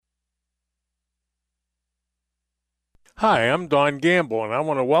Hi, I'm Don Gamble, and I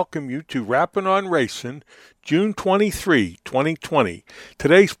want to welcome you to Rappin' on Racing, June 23, 2020.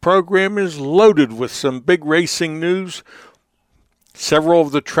 Today's program is loaded with some big racing news. Several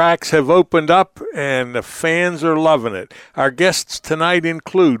of the tracks have opened up, and the fans are loving it. Our guests tonight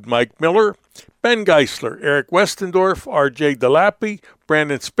include Mike Miller, Ben Geisler, Eric Westendorf, R.J. Delappy,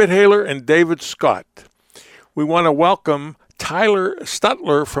 Brandon Spithaler, and David Scott. We want to welcome Tyler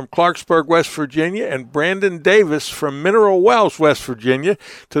Stutler from Clarksburg, West Virginia, and Brandon Davis from Mineral Wells, West Virginia,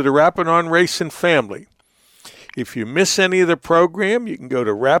 to the Rappin' on Racing family. If you miss any of the program, you can go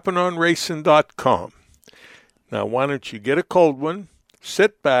to rappinonracing.com. Now, why don't you get a cold one,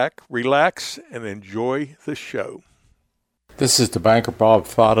 sit back, relax, and enjoy the show. This is the Banker Bob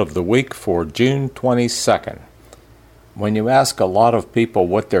Thought of the Week for June 22nd. When you ask a lot of people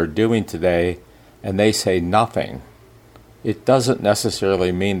what they're doing today and they say nothing, it doesn't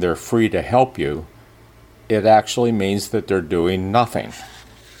necessarily mean they're free to help you. It actually means that they're doing nothing.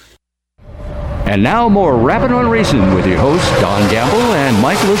 And now more Rappin' on Racing with your hosts Don Gamble and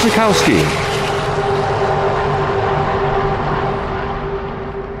Mike Luzakowski.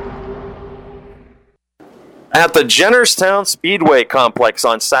 At the Jennerstown Speedway Complex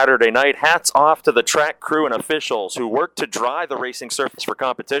on Saturday night, hats off to the track crew and officials who worked to dry the racing surface for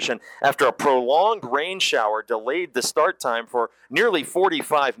competition after a prolonged rain shower delayed the start time for nearly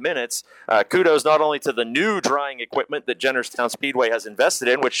 45 minutes. Kudos not only to the new drying equipment that Jennerstown Speedway has invested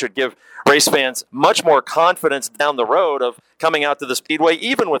in, which should give race fans much more confidence down the road of coming out to the Speedway,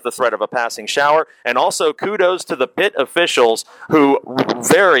 even with the threat of a passing shower, and also kudos to the pit officials who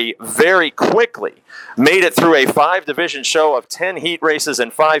very, very quickly made it through a 5-division show of 10 heat races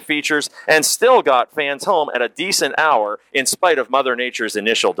and 5 features and still got fans home at a decent hour in spite of Mother Nature's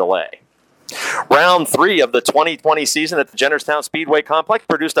initial delay. Round 3 of the 2020 season at the Jennerstown Speedway Complex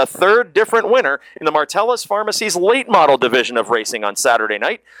produced a third different winner in the Martellus Pharmacy's late model division of racing on Saturday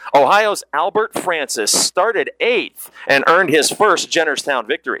night. Ohio's Albert Francis started 8th and earned his first Jennerstown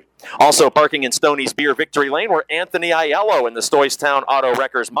victory. Also parking in Stoney's Beer Victory Lane were Anthony Aiello in the Stoystown Auto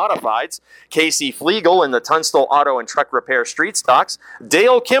Wreckers Modifieds, Casey Flegel in the Tunstall Auto and Truck Repair Street Stocks,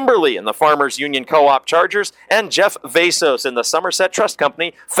 Dale Kimberly in the Farmers Union Co-op Chargers, and Jeff Vasos in the Somerset Trust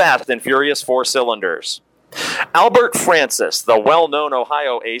Company Fast and Furious 4-cylinders. Albert Francis, the well-known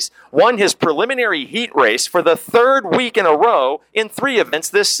Ohio ace, won his preliminary heat race for the 3rd week in a row in 3 events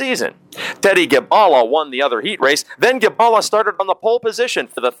this season. Teddy Gibala won the other heat race, then Gibala started on the pole position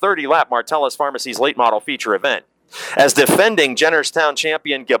for the 30-lap Martellus Pharmacy's late model feature event. As defending Jennerstown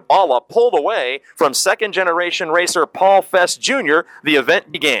champion Gibala pulled away from second-generation racer Paul Fess Jr., the event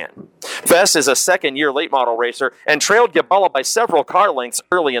began. Fess is a second-year late model racer and trailed Gibala by several car lengths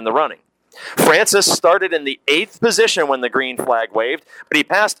early in the running. Francis started in the 8th position when the green flag waved, but he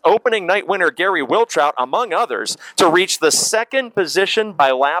passed opening night winner Gary Wiltrout, among others, to reach the 2nd position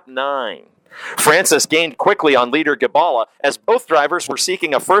by lap 9. Francis gained quickly on leader Gibala as both drivers were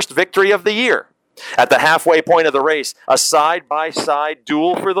seeking a first victory of the year. At the halfway point of the race, a side-by-side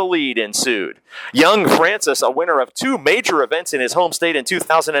duel for the lead ensued. Young Francis, a winner of 2 major events in his home state in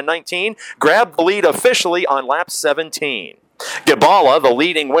 2019, grabbed the lead officially on lap 17. Gibala, the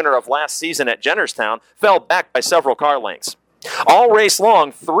leading winner of last season at Jennerstown, fell back by several car lengths. All race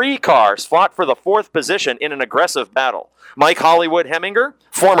long, 3 cars fought for the 4th position in an aggressive battle. Mike Hollywood Heminger,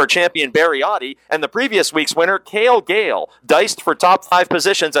 former champion Barry Oddie, and the previous week's winner, Cale Gale, diced for top 5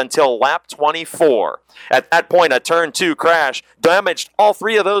 positions until lap 24. At that point, a turn 2 crash damaged all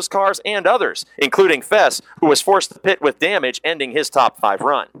 3 of those cars and others, including Fess, who was forced to pit with damage, ending his top 5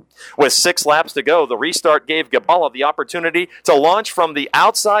 run. With 6 laps to go, the restart gave Gibala the opportunity to launch from the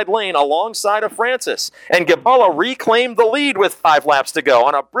outside lane alongside of Francis, and Gibala reclaimed the lead with 5 laps to go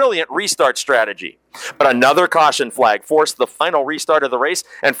on a brilliant restart strategy. But another caution flag forced the final restart of the race,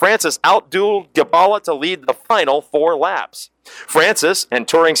 and Francis outdueled Gibala to lead the final 4 laps. Francis, and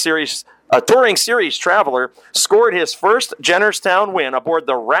Touring Series traveler, scored his first Jennerstown win aboard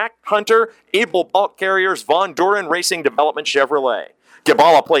the Rack Hunter Able Bulk Carriers Von Duren Racing Development Chevrolet.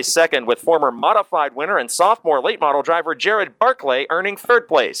 Gibala placed 2nd with former modified winner and sophomore late model driver Jared Barclay earning 3rd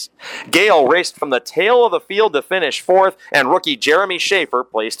place. Gale raced from the tail of the field to finish 4th, and rookie Jeremy Schaefer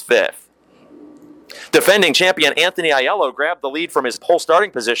placed 5th. Defending champion Anthony Aiello grabbed the lead from his pole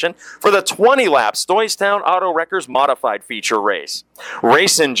starting position for the 20-lap Stoystown Auto Wreckers Modified feature race.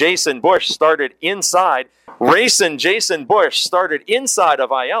 Racing Jason Bush started inside of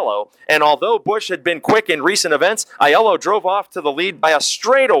Aiello, and although Bush had been quick in recent events, Aiello drove off to the lead by a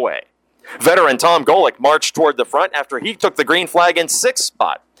straightaway. Veteran Tom Golick marched toward the front after he took the green flag in 6th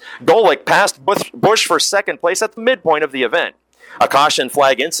spot. Golick passed Bush for 2nd place at the midpoint of the event. A caution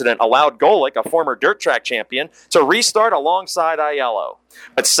flag incident allowed Golick, a former dirt track champion, to restart alongside Aiello.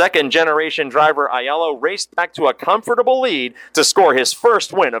 But second-generation driver Aiello raced back to a comfortable lead to score his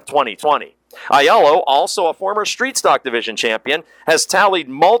first win of 2020. Aiello, also a former Street Stock Division champion, has tallied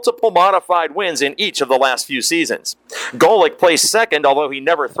multiple modified wins in each of the last few seasons. Golick placed second, although he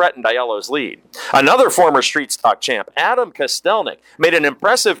never threatened Aiello's lead. Another former Street Stock champ, Adam Kostelnik, made an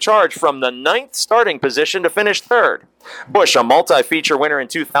impressive charge from the 9th starting position to finish third. Busch, a multi-feature winner in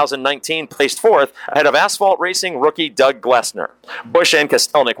 2019, placed fourth ahead of asphalt racing rookie Doug Glessner. Busch and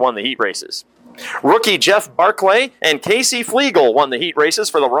Kostelnik won the heat races. Rookie Jeff Barclay and Casey Flegel won the heat races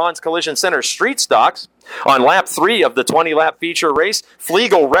for the Ron's Collision Center Street Stocks. On lap 3 of the 20-lap feature race,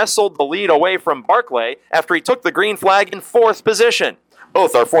 Flegel wrestled the lead away from Barclay after he took the green flag in 4th position.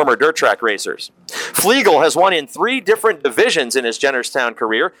 Both are former dirt track racers. Flegel has won in 3 different divisions in his Jennerstown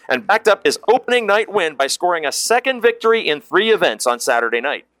career and backed up his opening night win by scoring a second victory in 3 events on Saturday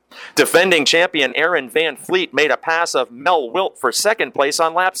night. Defending champion Aaron Van Fleet made a pass of Mel Wilt for second place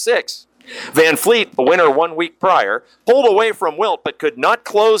on lap 6. Van Fleet, the winner 1 week prior, pulled away from Wilt but could not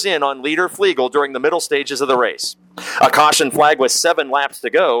close in on leader Flegel during the middle stages of the race. A caution flag with 7 laps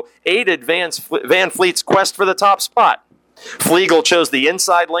to go aided Van Fleet's quest for the top spot. Flegel chose the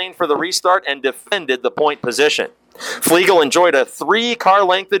inside lane for the restart and defended the point position. Flegel enjoyed a 3-car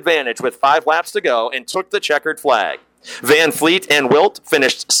length advantage with 5 laps to go and took the checkered flag. Van Fleet and Wilt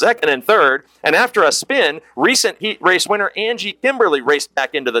finished second and third, and after a spin, recent heat race winner Angie Kimberly raced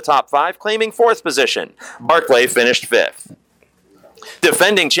back into the top 5, claiming 4th position. Barclay finished 5th.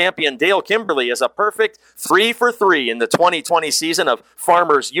 Defending champion Dale Kimberly is a perfect 3 for 3 in the 2020 season of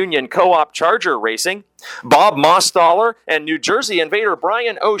Farmers Union Co-op Charger Racing. Bob Mostaller and New Jersey invader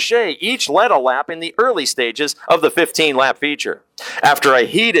Brian O'Shea each led a lap in the early stages of the 15-lap feature. After a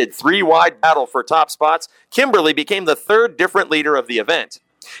heated 3-wide battle for top spots, Kimberly became the 3rd different leader of the event.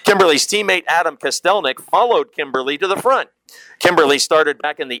 Kimberly's teammate Adam Kostelnik followed Kimberly to the front. Kimberly started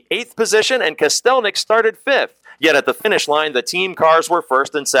back in the 8th position and Kostelnik started 5th. Yet at the finish line, the team cars were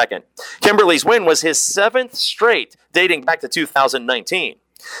 1st and 2nd. Kimberly's win was his 7th straight, dating back to 2019.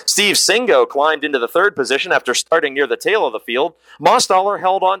 Steve Singo climbed into the 3rd position after starting near the tail of the field. Mostaller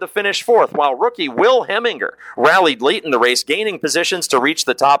held on to finish 4th, while rookie Will Heminger rallied late in the race, gaining positions to reach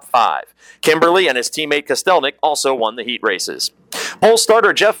the top 5. Kimberly and his teammate Kostelnik also won the heat races. Pole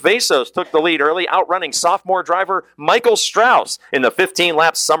starter Jeff Vasos took the lead early, outrunning sophomore driver Michael Strauss in the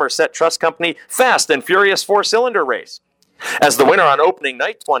 15-lap Somerset Trust Company Fast and Furious 4-cylinder race. As the winner on opening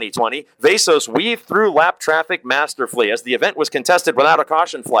night 2020, Vasos weaved through lap traffic masterfully as the event was contested without a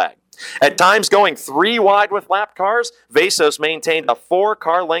caution flag. At times going 3 wide with lap cars, Vasos maintained a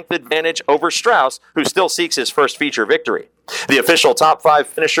 4-car length advantage over Strauss, who still seeks his first feature victory. The official top 5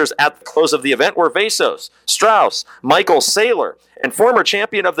 finishers at the close of the event were Vasos, Strauss, Michael Saylor, and former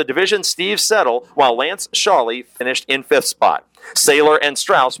champion of the division Steve Settle, while Lance Shawley finished in 5th spot. Saylor and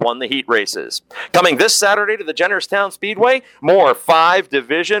Strauss won the heat races. Coming this Saturday to the Jennerstown Speedway, more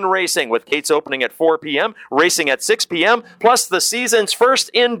 5-division racing with gates opening at 4 p.m., racing at 6 p.m., plus the season's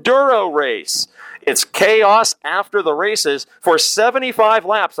first enduro race. It's chaos after the races for 75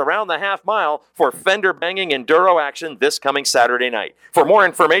 laps around the half mile for fender-banging enduro action this coming Saturday night. For more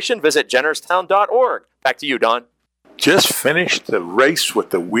information, visit jennerstown.org. Back to you, Don. Just finished the race with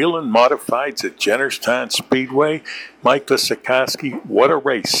the Whelen Modifieds at Jennerstown Speedway. Mike Lisakowski, what a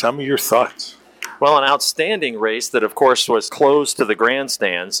race. Some of your thoughts? Well, an outstanding race that, of course, was closed to the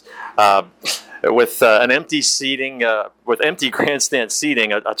grandstands with an empty seating, with empty grandstand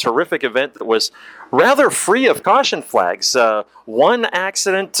seating. A terrific event that was rather free of caution flags. One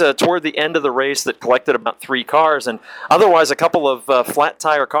accident toward the end of the race that collected about 3 cars, and otherwise a couple of flat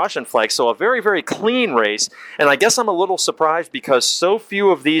tire caution flags. So a very, very clean race. And I guess I'm a little surprised because so few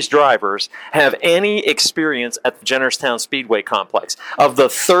of these drivers have any experience at the Jennerstown Speedway complex. Of the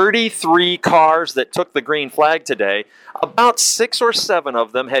 33 cars that took the green flag today, about 6 or 7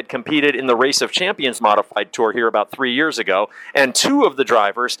 of them had competed in the Race of Champions Modified Tour here about 3 years ago, and 2 of the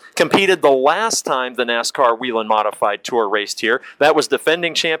drivers competed the last time the NASCAR Whelen Modified Tour raced here. That was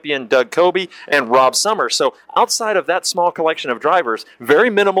defending champion Doug Coby and Rob Summers. So outside of that small collection of drivers, very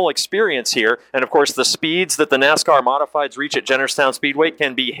minimal experience here, and of course the speeds that the NASCAR Modifieds reach at Jennerstown Speedway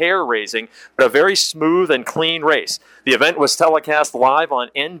can be hair-raising, but a very smooth and clean race. The event was telecast live on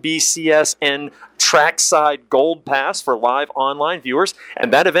NBCSN Trackside Gold Pass for live online viewers,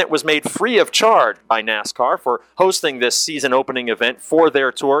 and that event was made free of charge by NASCAR for hosting this season opening event for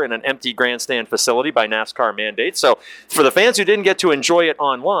their tour in an empty grandstand facility by NASCAR mandate. So for the fans who didn't get to enjoy it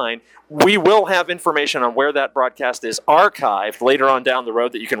online, we will have information on where that broadcast is archived later on down the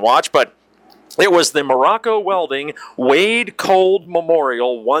road that you can watch, but It was the Morocco Welding Wade Cold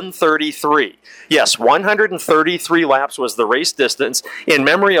Memorial 133. Yes, 133 laps was the race distance in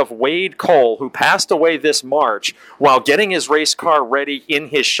memory of Wade Cole, who passed away this March while getting his race car ready in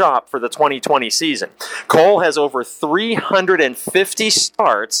his shop for the 2020 season. Cole has over 350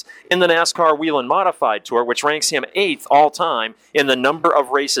 starts in the NASCAR Whelen Modified Tour, which ranks him 8th all-time in the number of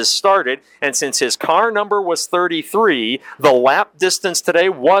races started. And since his car number was 33, the lap distance today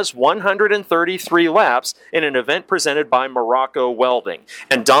was 133 laps in an event presented by Morocco Welding.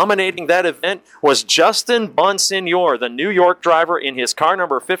 And dominating that event was Justin Bonsignor, the New York driver in his car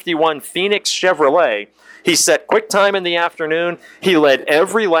number 51 Phoenix Chevrolet. He set quick time in the afternoon. He led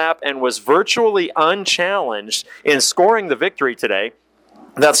every lap and was virtually unchallenged in scoring the victory today.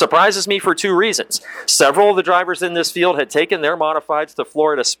 That surprises me for two reasons. Several of the drivers in this field had taken their modifieds to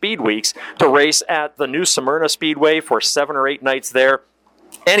Florida Speed Weeks to race at the New Smyrna Speedway for 7 or 8 nights there,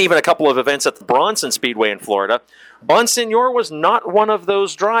 and even a couple of events at the Bronson Speedway in Florida. Bonsignor was not one of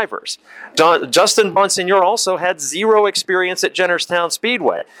those drivers. Justin Bonsignor also had 0 experience at Jennerstown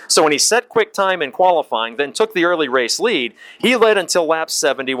Speedway. So when he set quick time in qualifying, then took the early race lead, he led until lap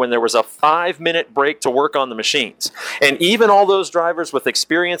 70 when there was a 5-minute break to work on the machines. And even all those drivers with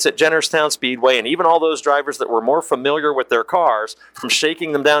experience at Jennerstown Speedway, and even all those drivers that were more familiar with their cars from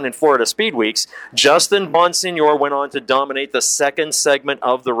shaking them down in Florida Speed Weeks, Justin Bonsignor went on to dominate the second segment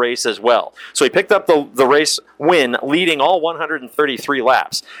of the race as well. So he picked up the race win, leading all 133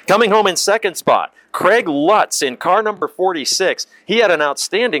 laps. Coming home in second spot, Craig Lutz in car number 46. He had an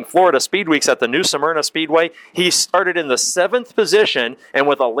outstanding Florida Speed Weeks at the New Smyrna Speedway. He started in the 7th position and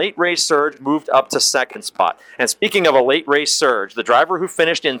with a late race surge moved up to second spot. And speaking of a late race surge, the driver who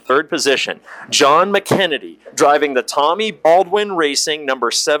finished in 3rd position, John McKennedy, driving the Tommy Baldwin Racing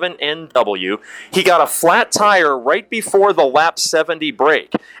number 7 NW, he got a flat tire right before the lap 70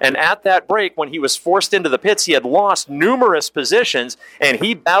 break. And at that break, when he was forced into the pits, he had lost numerous positions, and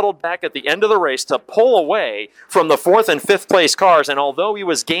he battled back at the end of the race to pull away from the 4th and 5th place cars, and although he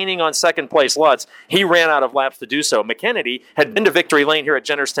was gaining on 2nd place Lutz, he ran out of laps to do so. McKennedy had been to victory lane here at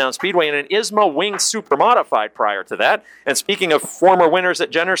Jennerstown Speedway in an ISMA Winged Super Modified prior to that. And speaking of former winners at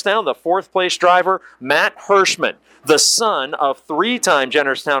Jennerstown, the 4th place driver, Matt Hirschman, the son of 3-time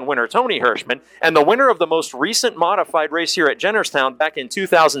Jennerstown winner Tony Hirschman, and the winner of the most recent modified race here at Jennerstown back in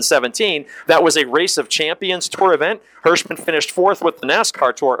 2017. That was a Race of Champions Tour event. Hirschman finished 4th with the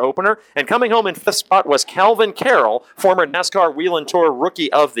NASCAR Tour opener, and coming home in 5th spot was Calvin Carroll, former NASCAR Whelen Tour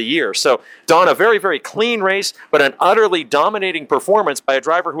Rookie of the Year. So, Don, a very, very clean race, but an utterly dominating performance by a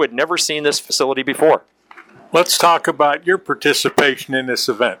driver who had never seen this facility before. Let's talk about your participation in this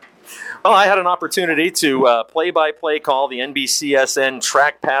event. Well, I had an opportunity to play-by-play call the NBCSN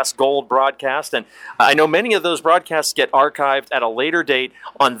Track Pass Gold broadcast, and I know many of those broadcasts get archived at a later date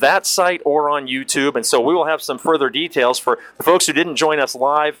on that site or on YouTube, and so we will have some further details for the folks who didn't join us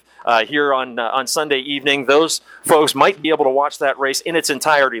live here on Sunday evening. Those folks might be able to watch that race in its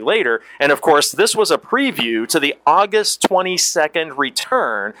entirety later. And, of course, this was a preview to the August 22nd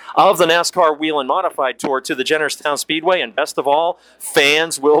return of the NASCAR Whelen Modified Tour to the Jennerstown Speedway. And best of all,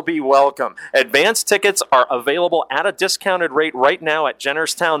 fans will be welcome. Advance tickets are available at a discounted rate right now at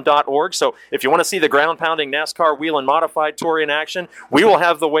jennerstown.org. So if you want to see the ground-pounding NASCAR Whelen Modified Tour in action, we will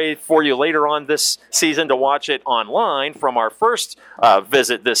have the way for you later on this season to watch it online from our first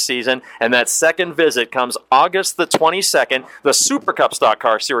visit this season, and that second visit comes August the 22nd. The Super Cup Stock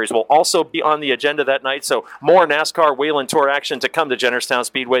Car Series will also be on the agenda that night, so more NASCAR Whelen Tour action to come to Jennerstown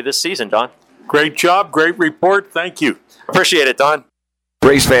Speedway this season, Don. Great job, great report. Thank you. Appreciate it, Don.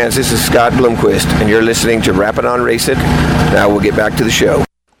 Race fans, this is Scott Bloomquist, and you're listening to Rapping on Race It. Now we'll get back to the show.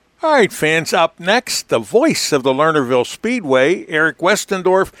 All right, fans, up next, the voice of the Lernerville Speedway, Eric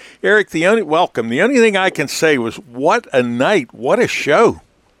Westendorf. Eric, welcome. The only thing I can say was, what a night, what a show.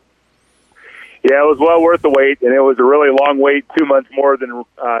 Yeah, it was well worth the wait, and it was a really long wait, 2 months more than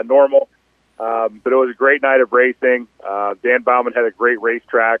normal. But it was a great night of racing. Dan Bauman had a great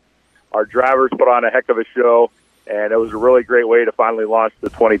racetrack. Our drivers put on a heck of a show, and it was a really great way to finally launch the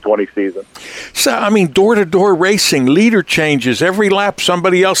 2020 season. So, I mean, door-to-door racing, leader changes. Every lap,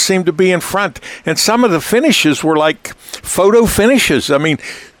 somebody else seemed to be in front. And some of the finishes were like photo finishes. I mean,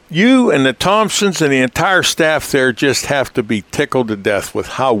 you and the Thompsons and the entire staff there just have to be tickled to death with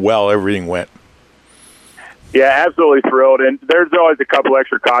how well everything went. Yeah, absolutely thrilled. And there's always a couple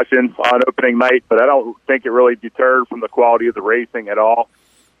extra cautions on opening night, but I don't think it really deterred from the quality of the racing at all.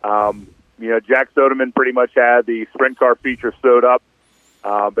 Jack Soderman pretty much had the sprint car feature sewed up,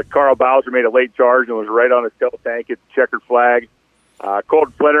 but Carl Bowser made a late charge and was right on his tail tank at the checkered flag.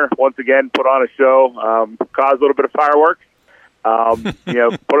 Colton Flinter, once again, put on a show, caused a little bit of fireworks,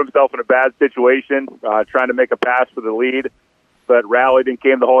 Put himself in a bad situation, trying to make a pass for the lead, but rallied and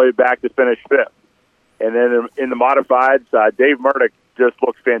came the whole way back to finish fifth. And then in the modifieds, Dave Murdoch just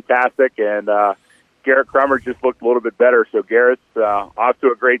looked fantastic, and Garrett Crummer just looked a little bit better. So Garrett's off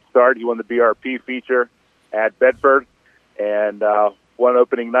to a great start. He won the BRP feature at Bedford and won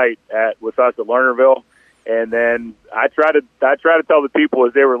opening night with us at Lernerville. And then I try to tell the people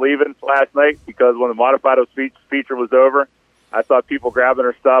as they were leaving last night, because when the modified feature was over, I saw people grabbing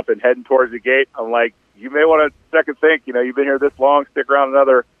their stuff and heading towards the gate. I'm like, you may want to second think. You've been here this long. Stick around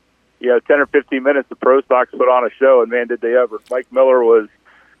another 10 or 15 minutes. The Pro Stocks put on a show, and man, did they ever. Mike Miller was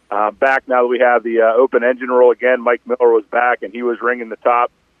back now that we have the open engine rule again. Mike Miller was back, and he was ringing the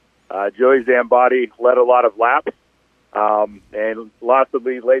top. Joey Zambati led a lot of laps and lost the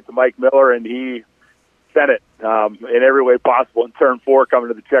lead late to Mike Miller, and he sent it in every way possible in turn 4 coming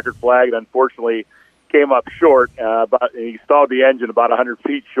to the checkered flag, and unfortunately came up short. He stalled the engine about 100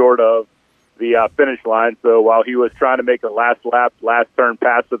 feet short of the finish line. So while he was trying to make a last turn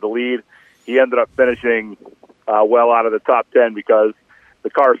pass to the lead, he ended up finishing well out of the top 10 because the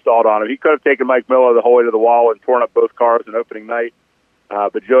car stalled on him. He could have taken Mike Miller the whole way to the wall and torn up both cars in opening night,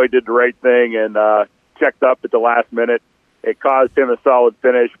 but Joey did the right thing and checked up at the last minute. It caused him a solid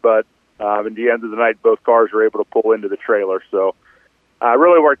finish, but in the end of the night, both cars were able to pull into the trailer. So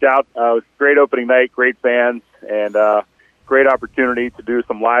really worked out. It was a great opening night, great fans, and great opportunity to do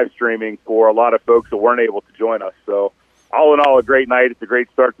some live streaming for a lot of folks that weren't able to join us. So all in all, a great night. It's a great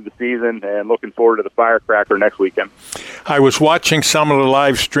start to the season, and looking forward to the Firecracker next weekend. I was watching some of the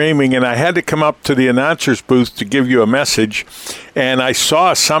live streaming, and I had to come up to the announcer's booth to give you a message, and I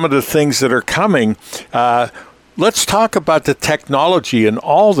saw some of the things that are coming. Let's talk about the technology and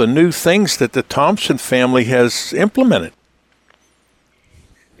all the new things that the Thompson family has implemented.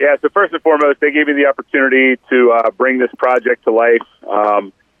 Yeah, so first and foremost, they gave me the opportunity to bring this project to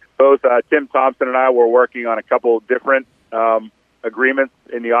life. Both Tim Thompson and I were working on a couple of different agreements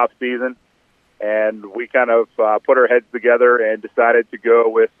in the off-season, and we kind of put our heads together and decided to go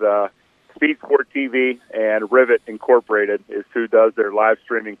with Speed Sport TV, and Rivet Incorporated is who does their live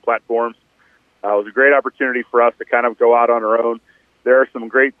streaming platforms. It was a great opportunity for us to kind of go out on our own. There are some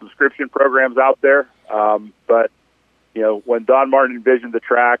great subscription programs out there, but when Don Martin envisioned the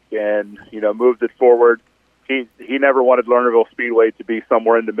track and moved it forward, he never wanted Lernerville Speedway to be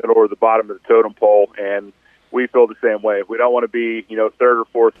somewhere in the middle or the bottom of the totem pole, and we feel the same way. We don't want to be third or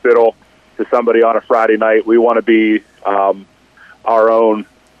fourth fiddle to somebody on a Friday night. We want to be our own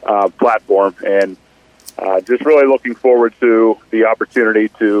platform, and just really looking forward to the opportunity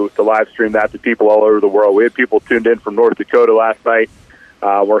to live stream that to people all over the world. We had people tuned in from North Dakota last night.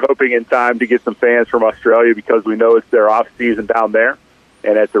 We're hoping in time to get some fans from Australia because we know it's their off-season down there,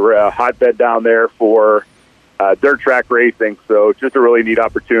 and it's a hotbed down there for dirt track racing. So just a really neat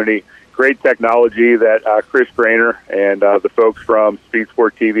opportunity. Great technology that Chris Grainer and the folks from Speed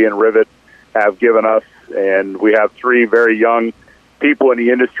Sport TV and Rivet have given us, and we have 3 very young people in the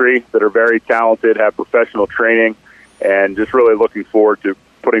industry that are very talented, have professional training, and just really looking forward to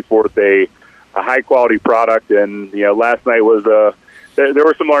putting forth a high-quality product. And, last night was there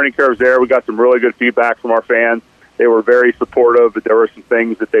were some learning curves there. We got some really good feedback from our fans. They were very supportive, but there were some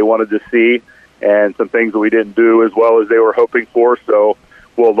things that they wanted to see and some things that we didn't do as well as they were hoping for. So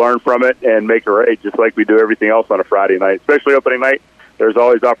we'll learn from it and make it right, just like we do everything else on a Friday night, especially opening night. There's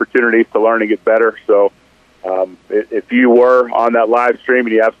always opportunities to learn and get better. So if you were on that live stream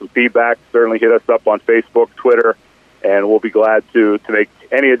and you have some feedback, certainly hit us up on Facebook, Twitter, and we'll be glad to make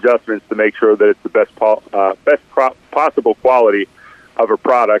any adjustments to make sure that it's the best possible quality of a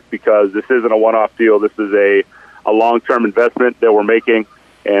product, because this isn't a one-off deal. This is a long-term investment that we're making,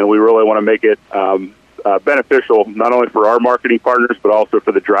 and we really want to make it beneficial not only for our marketing partners but also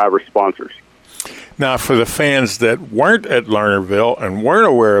for the driver sponsors. Now, for the fans that weren't at Lernerville and weren't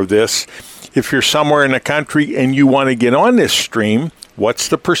aware of this, if you're somewhere in the country and you want to get on this stream, what's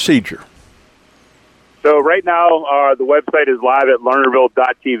the procedure? So right now, the website is live at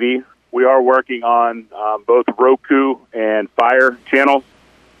lernerville.tv. We are working on both Roku and Fire channels.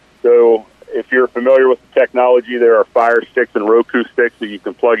 So if you're familiar with the technology, there are Fire sticks and Roku sticks that you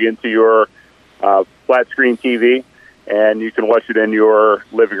can plug into your flat screen TV, and you can watch it in your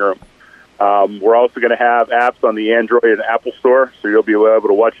living room. We're also going to have apps on the Android and Apple Store, so you'll be able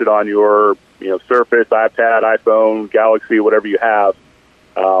to watch it on your Surface, iPad, iPhone, Galaxy, whatever you have.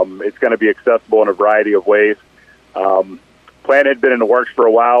 It's going to be accessible in a variety of ways. Plan had been in the works for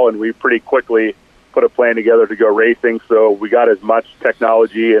a while, and we pretty quickly put a plan together to go racing, so we got as much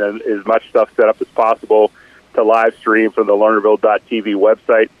technology and as much stuff set up as possible to live stream from the Lernerville.tv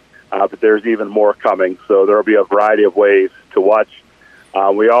website. but there's even more coming. So there will be a variety of ways to watch.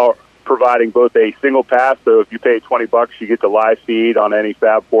 We are providing both a single pass, so if you pay $20, you get the live feed on any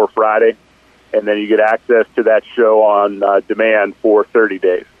Fab 4 Friday, and then you get access to that show on demand for 30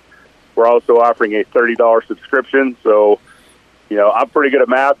 days. We're also offering a $30 subscription, so I'm pretty good at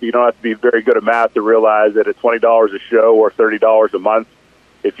math. You don't have to be very good at math to realize that at $20 a show or $30 a month,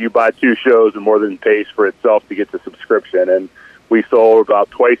 if you buy 2 shows, it more than pays for itself to get the subscription. And we sold about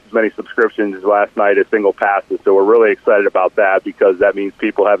twice as many subscriptions last night as single passes, so we're really excited about that because that means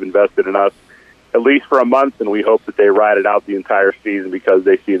people have invested in us at least for a month, and we hope that they ride it out the entire season because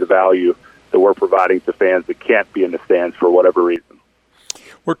they see the value that we're providing to fans that can't be in the stands for whatever reason.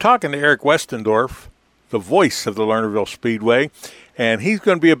 We're talking to Eric Westendorf, the voice of the Lernerville Speedway, and he's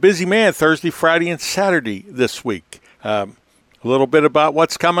going to be a busy man Thursday, Friday, and Saturday this week. A little bit about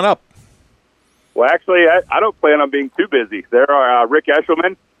what's coming up. Well, actually, I don't plan on being too busy. There are Rick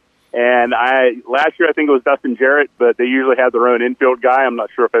Eshelman, and last year I think it was Dustin Jarrett, but they usually have their own infield guy. I'm not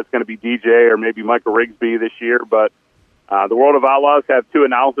sure if it's going to be DJ or maybe Michael Rigsby this year, but the World of Outlaws have 2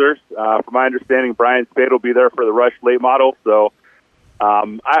 announcers. From my understanding, Brian Spade will be there for the Rush late model, so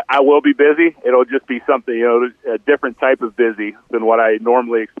I will be busy. It'll just be something, a different type of busy than what I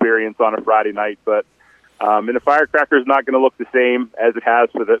normally experience on a Friday night, but and the Firecracker is not going to look the same as it has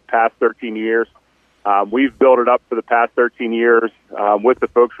for the past 13 years. We've built it up for the past 13 years with the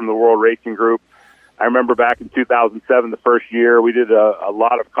folks from the World Racing Group. I remember back in 2007, the first year, we did a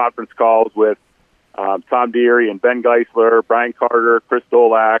lot of conference calls with Tom Deary and Ben Geisler, Brian Carter, Chris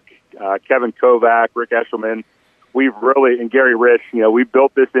Dolak, Kevin Kovac, Rick Eshelman. And Gary Rich, we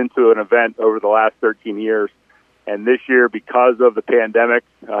built this into an event over the last 13 years. And this year, because of the pandemic,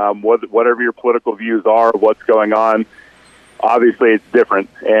 whatever your political views are of what's going on, obviously it's different,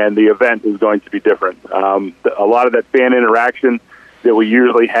 and the event is going to be different. A lot of that fan interaction that we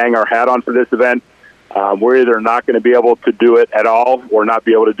usually hang our hat on for this event, we're either not going to be able to do it at all or not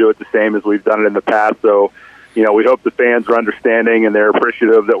be able to do it the same as we've done it in the past. So, we hope the fans are understanding and they're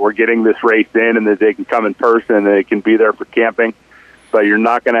appreciative that we're getting this race in and that they can come in person and they can be there for camping. But you're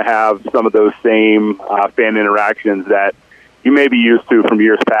not going to have some of those same fan interactions that you may be used to from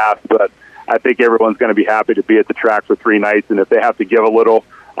years past. But I think everyone's going to be happy to be at the track for 3 nights. And if they have to give a little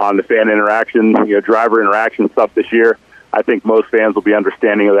on the fan interaction, driver interaction stuff this year, I think most fans will be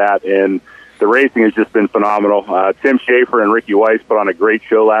understanding of that. And the racing has just been phenomenal. Tim Schaefer and Ricky Weiss put on a great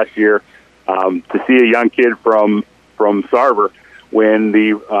show last year. To see a young kid from Sarver win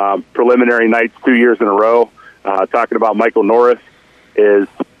the preliminary nights 2 years in a row, talking about Michael Norris, has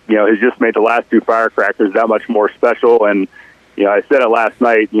just made the last 2 Firecrackers that much more special. And, I said it last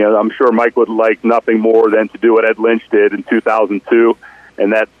night, I'm sure Mike would like nothing more than to do what Ed Lynch did in 2002,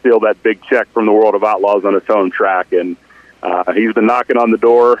 and that's steal that big check from the World of Outlaws on his home track. And he's been knocking on the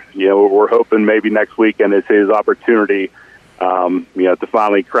door. We're hoping maybe next weekend is his opportunity, to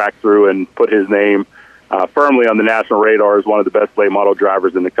finally crack through and put his name firmly on the national radar as one of the best late model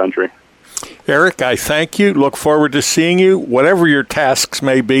drivers in the country. Eric, I thank you. Look forward to seeing you, whatever your tasks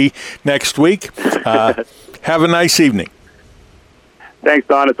may be next week. Have a nice evening. Thanks,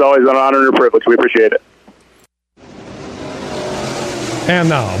 Don. It's always an honor and a privilege. We appreciate it. And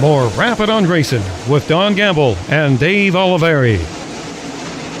now, more Rapid on Racing with Don Gamble and Dave Oliveri.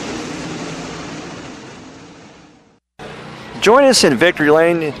 Join us in Victory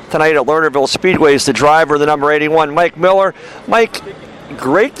Lane tonight at Lernerville Speedway is the driver, the number 81, Mike Miller. Mike,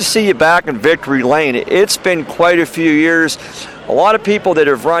 great to see you back in Victory Lane. It's been quite a few years. A lot of people that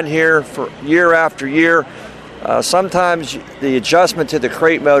have run here for year after year. Sometimes the adjustment to the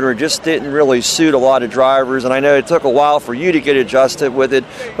crate motor just didn't really suit a lot of drivers, and I know it took a while for you to get adjusted with it,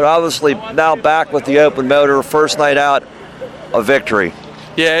 but obviously now back with the open motor, first night out, a victory.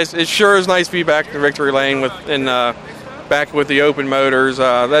 Yeah, it sure is nice to be back in Victory Lane back with the open motors. We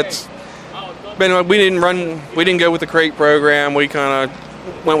didn't go with the crate program. We kind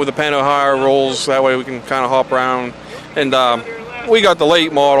of went with the Penn Ohio rules. That way we can kind of hop around. And we got the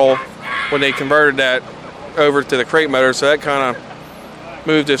late model when they converted that over to the crate motor, so that kind of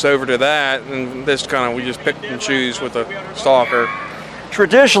moved us over to that, and this kind of we just picked and choose with the stalker.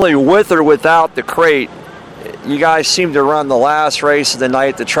 Traditionally, with or without the crate, you guys seem to run the last race of the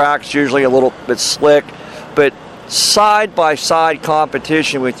night. The track's usually a little bit slick, but side-by-side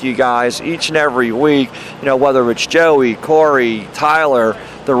competition with you guys each and every week, whether it's Joey, Corey, Tyler,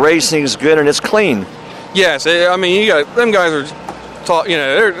 the racing's good and it's clean. Yes, I mean, you got them guys are top,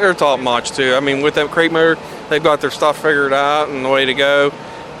 they're top notch too. I mean, with that crate motor, they've got their stuff figured out and the way to go.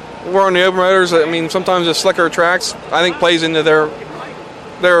 We're on the open motors. I mean, sometimes the slicker tracks, I think, plays into their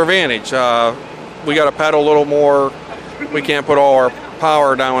advantage. We got to pedal a little more. We can't put all our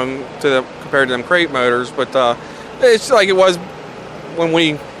power down compared to them crate motors, but it's like it was when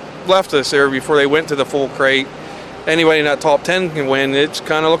we left this area before they went to the full crate. Anybody in that top 10 can win. It's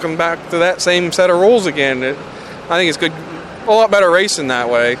kind of looking back to that same set of rules again. I think it's good, a lot better racing that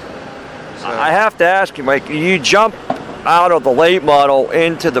way. So. I have to ask you, Mike, you jump out of the late model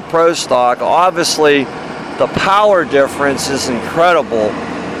into the Pro Stock. Obviously, the power difference is incredible.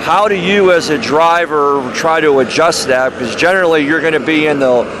 How do you as a driver try to adjust that? Because generally you're going to be in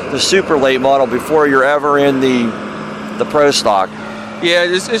the super late model before you're ever in the Pro Stock. Yeah,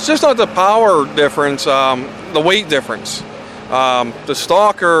 it's just not the power difference, the weight difference. The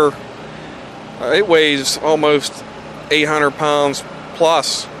Stalker, it weighs almost 800 pounds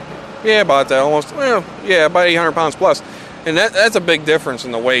plus. Yeah, about that, almost. Well, yeah, about 800 pounds plus, and that's a big difference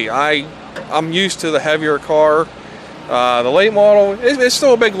in the weight. I'm used to the heavier car. The late model, it's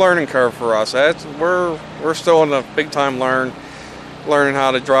still a big learning curve for us. We're still in the big time learning how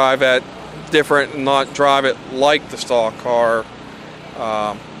to drive at different and not drive it like the stock car.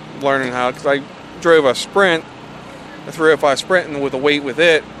 Learning how, because I drove a Sprint, a 305 Sprint, and with the weight with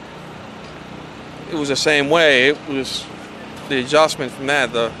it was the same way. It was the adjustment from that.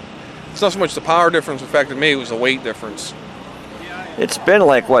 It's not so much the power difference affected me, it was the weight difference. It's been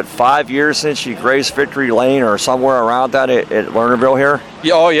like, 5 years since you raced Victory Lane or somewhere around that at Lernerville here?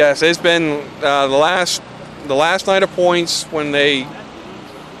 Yeah, oh yes, it's been the last night of points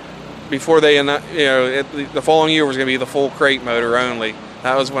before the following year was going to be the full crate motor only.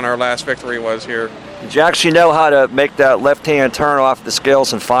 That was when our last victory was here. Did you actually know how to make that left-hand turn off the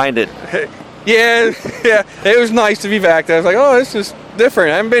scales and find it? Yeah, it was nice to be back there. I was like, oh, this is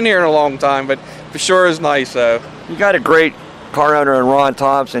different. I haven't been here in a long time, but for sure it's nice, though. You got a great car owner in Ron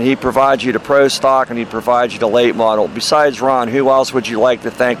Thompson. He provides you the Pro Stock and he provides you the late model. Besides Ron, who else would you like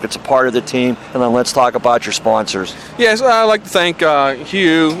to thank that's a part of the team? And then let's talk about your sponsors. Yes, I'd like to thank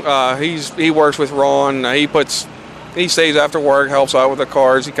Hugh. He works with Ron. He stays after work, helps out with the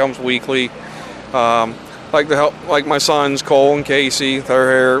cars. He comes weekly. Like my sons, Cole and Casey,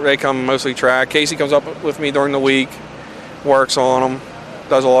 they come mostly track. Casey comes up with me during the week, works on them,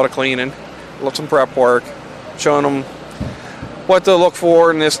 does a lot of cleaning, some prep work, showing them what to look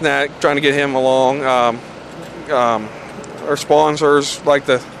for and this and that, trying to get him along. Our sponsors, like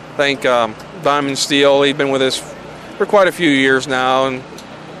to thank Diamond Steel. He's been with us for quite a few years now, and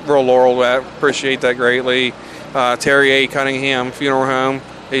real loyal to that. Appreciate that greatly. Terry A. Cunningham Funeral Home.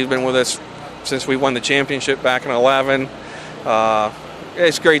 He's been with us since we won the championship back in 2011.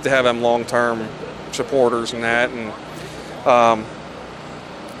 It's great to have them long-term supporters and that. And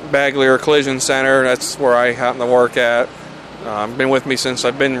Baglier Collision Center, that's where I happen to work at. Been with me since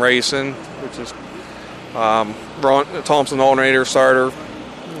I've been racing, which is Thompson Alternator Starter,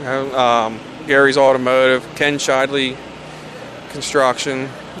 Gary's Automotive, Ken Shidley Construction.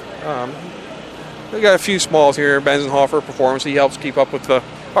 We got a few smalls here. Benzenhofer Performance. He helps keep up with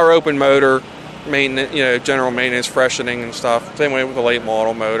our open motor maintenance, general maintenance, freshening and stuff. Same way with the late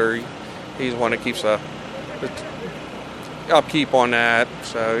model motor. He's the one that keeps the upkeep on that.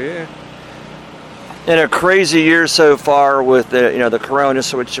 So yeah. In a crazy year so far with the corona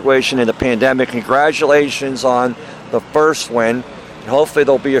situation and the pandemic. Congratulations on the first win. And hopefully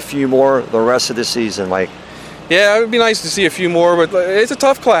there'll be a few more the rest of the season, Mike. Yeah, it would be nice to see a few more, but it's a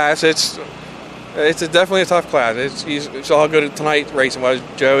tough class. It's definitely a tough class. It's all good tonight racing was.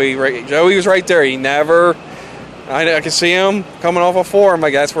 Joey was right there. He never. I can see him coming off a 4. I'm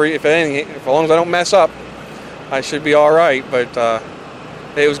like, that's where as long as I don't mess up, I should be all right. But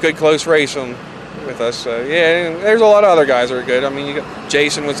it was good close racing with us. Yeah, there's a lot of other guys that are good. I mean,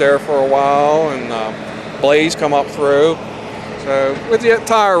 Jason was there for a while, and Blaze come up through. So with the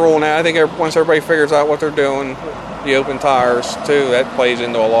tire rule now, I think once everybody figures out what they're doing, the open tires too, that plays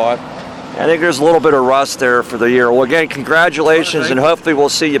into a lot. I think there's a little bit of rust there for the year. Well, again, congratulations, and hopefully we'll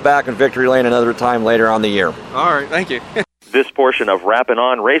see you back in Victory Lane another time later on the year. All right, thank you. This portion of Rappin'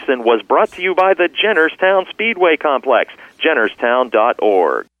 On Racing was brought to you by the Jennerstown Speedway Complex,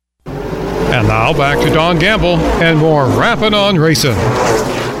 jennerstown.org. And now back to Don Gamble and more Rappin' On Racing.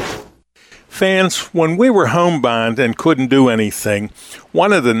 Fans, when we were homebound and couldn't do anything,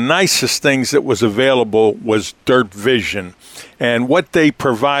 one of the nicest things that was available was Dirt Vision. And what they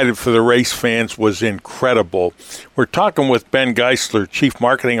provided for the race fans was incredible. We're talking with Ben Geisler, Chief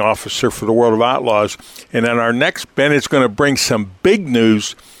Marketing Officer for the World of Outlaws. And in our next, Ben is going to bring some big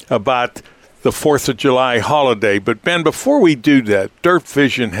news about the 4th of July holiday. But Ben, before we do that, Dirt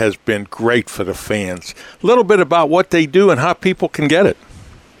Vision has been great for the fans. A little bit about what they do and how people can get it.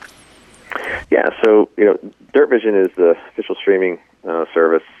 Yeah, so, Dirt Vision is the official streaming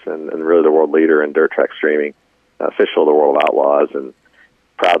service and really the world leader in dirt track streaming, official of the World of Outlaws. And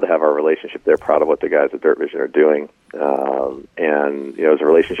proud to have our relationship there, proud of what the guys at Dirt Vision are doing. And, it's a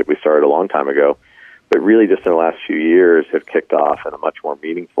relationship we started a long time ago, but really just in the last few years have kicked off in a much more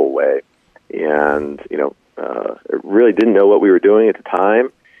meaningful way. And, really didn't know what we were doing at the time,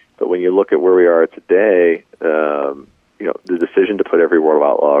 but when you look at where we are today, the decision to put every World of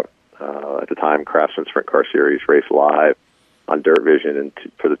Outlaw, at the time, Craftsman Sprint Car Series race live on Dirt Vision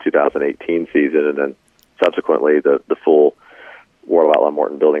for the 2018 season, and then subsequently the full World of Outlaw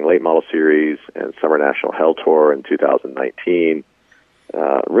Morton Building Late Model Series and Summer National Hell Tour in 2019,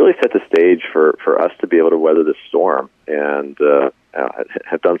 really set the stage for us to be able to weather this storm, and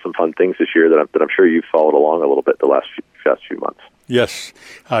have done some fun things this year that I'm sure you've followed along a little bit the last few months. Yes,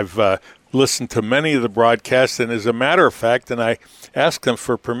 I've listened to many of the broadcasts, and as a matter of fact, and I asked them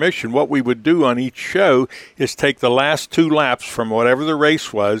for permission, what we would do on each show is take the last 2 laps from whatever the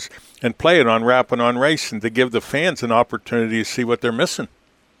race was and play it on Rapping on Racing to give the fans an opportunity to see what they're missing.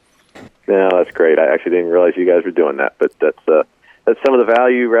 No, that's great. I actually didn't realize you guys were doing that, but that's some of the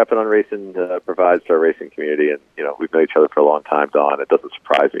value Rapping on Racing provides to our racing community. And we've known each other for a long time, Don. It doesn't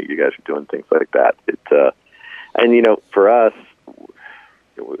surprise me you guys are doing things like that. And for us,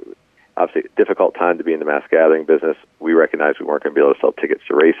 obviously a difficult time to be in the mass gathering business. We recognized we weren't going to be able to sell tickets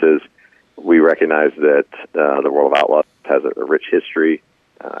to races. We recognized that the World of Outlaws has a rich history,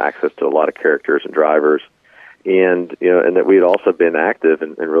 access to a lot of characters and drivers, and that we had also been active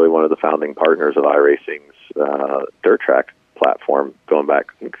and really one of the founding partners of iRacing's dirt track platform going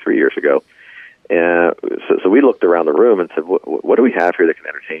back, I think, 3 years ago. And so we looked around the room and said, what do we have here that can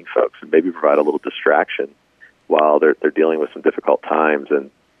entertain folks and maybe provide a little distraction while they're dealing with some difficult times?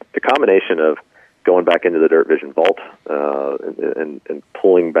 And the combination of going back into the Dirt Vision vault and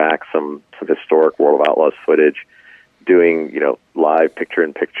pulling back some historic World of Outlaws footage, doing live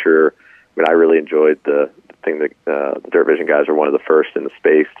picture-in-picture. I mean, I really enjoyed the thing that the Dirt Vision guys are one of the first in the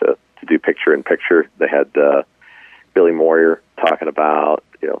space to do picture-in-picture. They had Billy Moyer talking about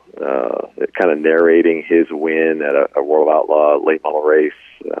kind of narrating his win at a World of Outlaw late model race,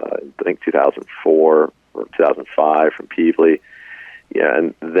 I think 2004 or 2005 from Peevely. Yeah,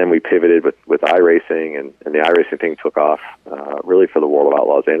 and then we pivoted with iRacing, and the iRacing thing took off really for the World of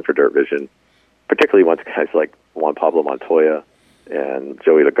Outlaws and for Dirt Vision, particularly once guys like Juan Pablo Montoya and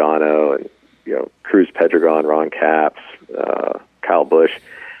Joey Logano and Cruz Pedregon, Ron Capps, Kyle Busch,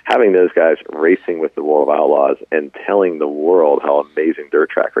 having those guys racing with the World of Outlaws and telling the world how amazing dirt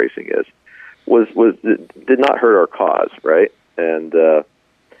track racing is did not hurt our cause, right? And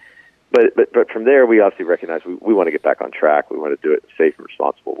But from there, we obviously recognize we want to get back on track. We want to do it in a safe and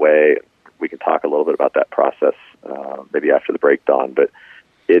responsible way. We can talk a little bit about that process maybe after the break, Don. But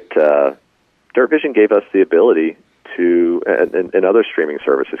Dirt Vision gave us the ability to, and other streaming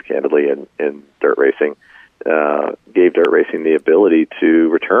services, candidly, in dirt racing, gave dirt racing the ability to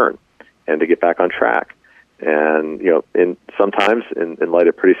return and to get back on track. And sometimes in light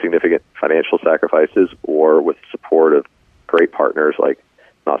of pretty significant financial sacrifices, or with support of great partners like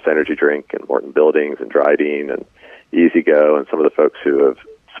NOS Energy Drink and Morton Buildings and Dryden and E-Z-Go and some of the folks who have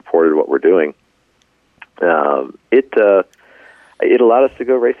supported what we're doing, it allowed us to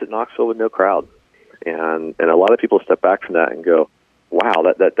go race at Knoxville with no crowd, and a lot of people step back from that and go, "Wow,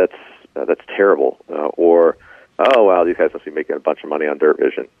 that's terrible," or "Oh, wow, these guys must be making a bunch of money on Dirt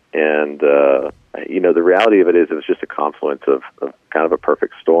Vision." And the reality of it is, it was just a confluence of kind of a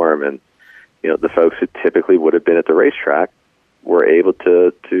perfect storm, and the folks who typically would have been at the racetrack were able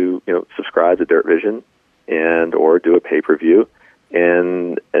to subscribe to Dirt Vision and or do a pay-per-view,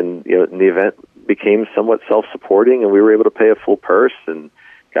 and the event became somewhat self-supporting, and we were able to pay a full purse, and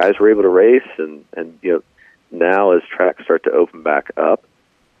guys were able to race, and now as tracks start to open back up,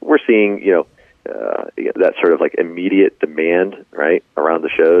 we're seeing that sort of like immediate demand right around the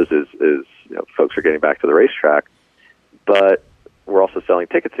shows is folks are getting back to the racetrack, but we're also selling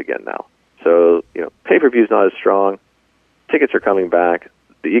tickets again now. So pay-per-view is not as strong. Tickets are coming back.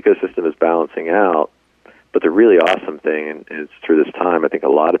 The ecosystem is balancing out. But the really awesome thing is through this time, I think a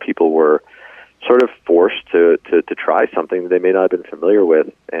lot of people were sort of forced to try something that they may not have been familiar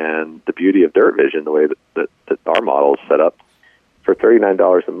with. And the beauty of Dirt Vision, the way that our model is set up, for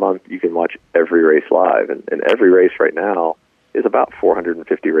 $39 a month, you can watch every race live. And every race right now is about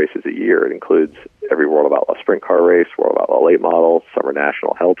 450 races a year. It includes every World of Outlaw Sprint Car race, World of Outlaw Late Model, Summer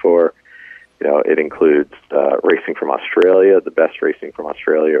National Hell Tour. It includes racing from Australia, the best racing from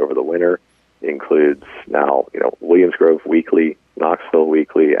Australia over the winter. It includes now, Williams Grove Weekly, Knoxville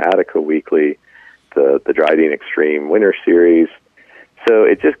Weekly, Attica Weekly, the Dryden Extreme Winter Series. So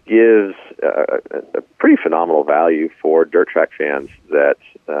it just gives a pretty phenomenal value for dirt track fans that,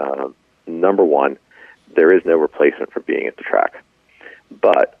 number one, there is no replacement for being at the track.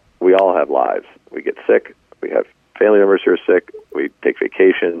 But we all have lives. We get sick. We have family members who are sick. We take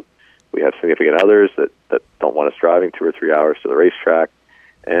vacation. We have significant others that don't want us driving 2 or 3 hours to the racetrack.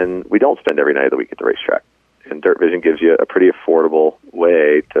 And we don't spend every night of the week at the racetrack. And Dirt Vision gives you a pretty affordable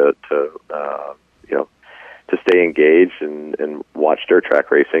way to stay engaged and watch dirt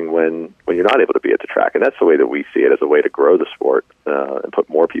track racing when you're not able to be at the track. And that's the way that we see it, as a way to grow the sport and put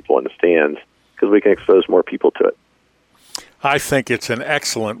more people in the stands, because we can expose more people to it. I think it's an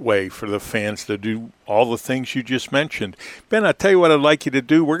excellent way for the fans to do all the things you just mentioned. Ben, I'll tell you what I'd like you to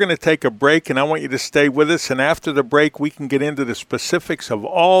do. We're going to take a break, and I want you to stay with us. And after the break, we can get into the specifics of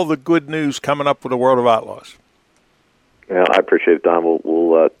all the good news coming up with the World of Outlaws. Yeah, I appreciate it, Don.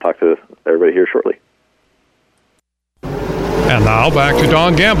 We'll talk to everybody here shortly. And now back to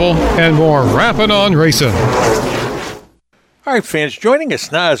Don Gamble and more Rappin' on Racing. All right, fans, joining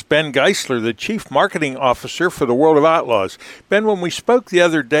us now is Ben Geisler, the Chief Marketing Officer for the World of Outlaws. Ben, when we spoke the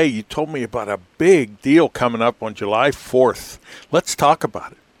other day, you told me about a big deal coming up on July 4th. Let's talk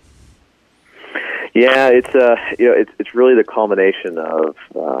about it. Yeah, it's really the culmination of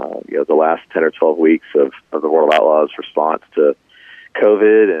the last 10 or 12 weeks of the World of Outlaws response to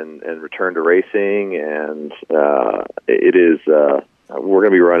COVID and return to racing, and it is we're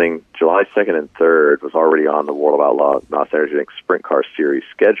going to be running July 2nd and 3rd. Was already on the World of Outlaws NOS Energy Drink Sprint Car Series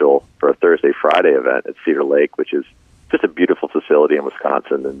schedule for a Thursday-Friday event at Cedar Lake, which is just a beautiful facility in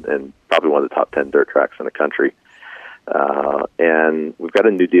Wisconsin and probably one of the top 10 dirt tracks in the country. And we've got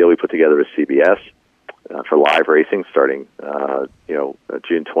a new deal we put together with CBS for live racing starting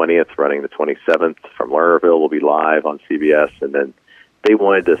June 20th, running the 27th from Lernerville. We'll be live on CBS, and then they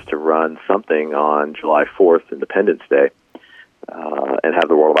wanted us to run something on July 4th, Independence Day, and have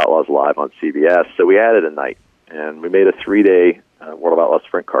the World of Outlaws live on CBS. So we added a night, and we made a 3-day World of Outlaws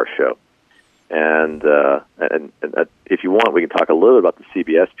sprint car show. And if you want, we can talk a little bit about the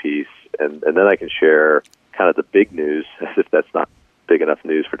CBS piece, and then I can share kind of the big news, as if that's not big enough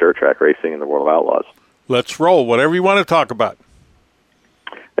news for dirt track racing in the World of Outlaws. Let's roll. Whatever you want to talk about.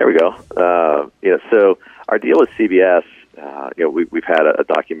 There we go. So our deal with CBS, we've had a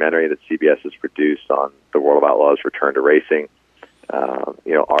documentary that CBS has produced on the World of Outlaws return to racing.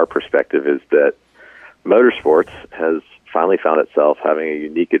 Our perspective is that motorsports has finally found itself having a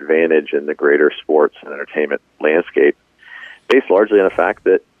unique advantage in the greater sports and entertainment landscape, based largely on the fact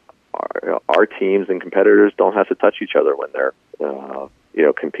that our teams and competitors don't have to touch each other when they're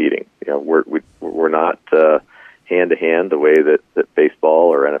competing. We're not hand to hand the way that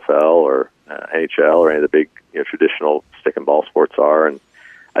baseball or NFL or NHL or any of the big traditional stick and ball sports are, and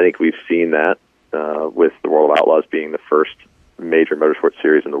I think we've seen that with the World of Outlaws being the first major motorsport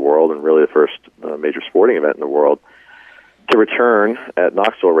series in the world, and really the first major sporting event in the world, to return at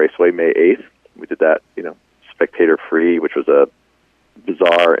Knoxville Raceway May 8th. We did that, spectator-free, which was a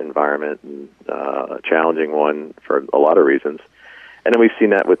bizarre environment and a challenging one for a lot of reasons. And then we've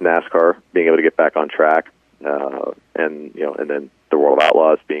seen that with NASCAR being able to get back on track, and then the World of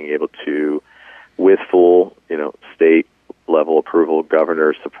Outlaws being able to, with full, state-level approval,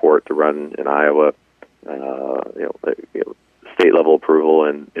 governor support to run in Iowa, state-level approval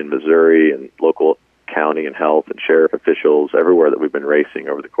in Missouri, and local county and health and sheriff officials everywhere that we've been racing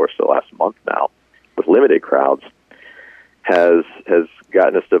over the course of the last month now, with limited crowds, has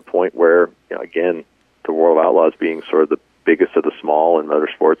gotten us to a point where, again, the World of Outlaws being sort of the biggest of the small in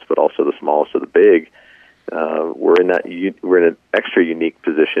motorsports, but also the smallest of the big, we're in an extra unique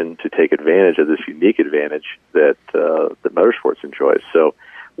position to take advantage of this unique advantage that motorsports enjoys. So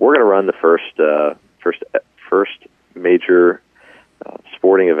we're going to run the first major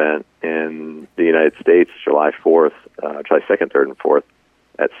sporting event in the United States, July 4th, July 2nd, 3rd, and 4th,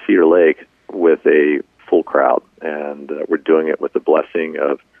 at Cedar Lake with a full crowd. And we're doing it with the blessing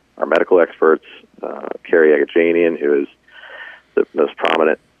of our medical experts, Kerry Agajanian, who is the most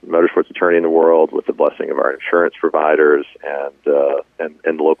prominent motorsports attorney in the world, with the blessing of our insurance providers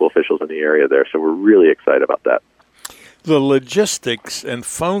and local officials in the area there. So we're really excited about that. The logistics and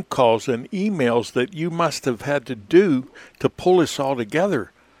phone calls and emails that you must have had to do to pull this all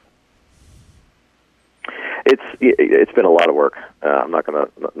together. It's been a lot of work. I'm not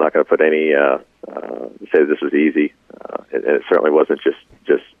gonna put any say this was easy. It certainly wasn't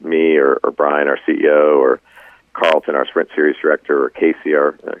just me or Brian, our CEO, or Carlton, our Sprint Series director, or Casey,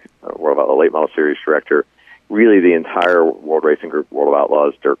 our World of Outlaws Late Model Series director. Really, the entire World Racing Group, World of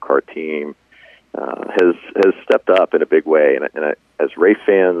Outlaws dirt car team has stepped up in a big way. And as race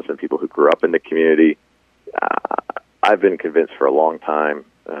fans and people who grew up in the community, I've been convinced for a long time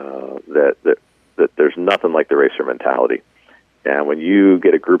that there's nothing like the racer mentality. And when you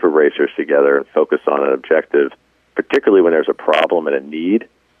get a group of racers together and focus on an objective particularly when there's a problem and a need.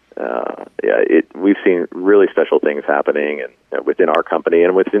 We've seen really special things happening and within our company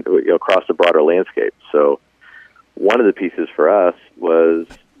and within across the broader landscape. So one of the pieces for us was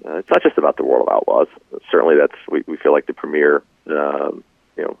it's not just about the World of Outlaws. Certainly, we feel like the premier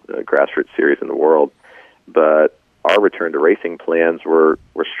grassroots series in the world, but our return to racing plans were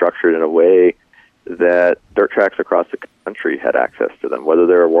structured in a way that dirt tracks across the country had access to them, whether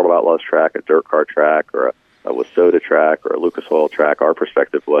they're a World of Outlaws track, a dirt car track, or a WISSOTA track, or a Lucas Oil track. Our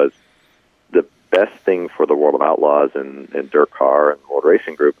perspective was the best thing for the World of Outlaws and dirt car and World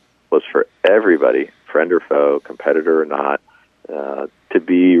Racing Group was for everybody, friend or foe, competitor or not, to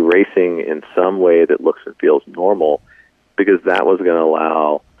be racing in some way that looks and feels normal, because that was going to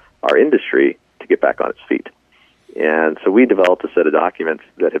allow our industry to get back on its feet. And so we developed a set of documents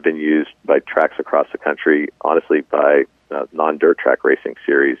that have been used by tracks across the country, honestly, by non-dirt track racing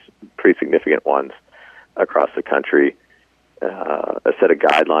series, pretty significant ones across the country, a set of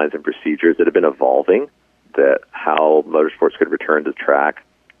guidelines and procedures that have been evolving, that how motorsports could return to the track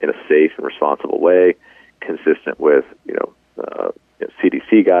in a safe and responsible way, consistent with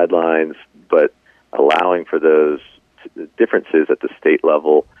CDC guidelines, but allowing for those differences at the state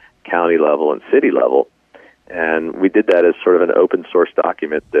level, county level, and city level. And we did that as sort of an open source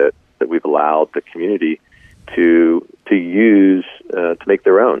document that we've allowed the community to use to make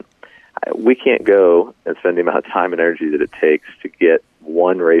their own. We can't go and spend the amount of time and energy that it takes to get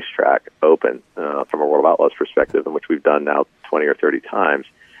one racetrack open from a World of Outlaws perspective, in which we've done now 20 or 30 times.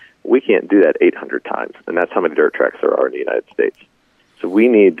 We can't do that 800 times, and that's how many dirt tracks there are in the United States. So we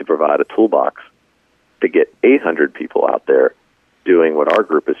need to provide a toolbox to get 800 people out there doing what our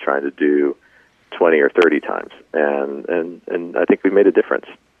group is trying to do 20 or 30 times, and I think we've made a difference.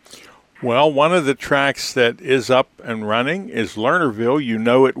 Well, one of the tracks that is up and running is Lernerville. You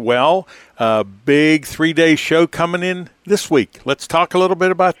know it well. A big 3-day show coming in this week. Let's talk a little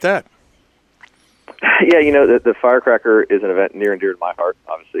bit about that. Yeah, the Firecracker is an event near and dear to my heart.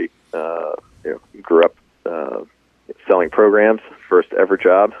 Obviously, grew up selling programs. First ever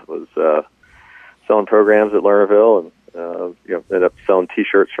job was selling programs at Lernerville, and ended up selling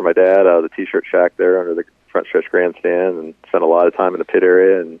T-shirts for my dad out of the T-shirt shack there under the front stretch grandstand, and spent a lot of time in the pit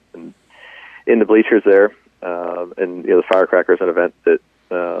area and in the bleachers there. The Firecracker is an event that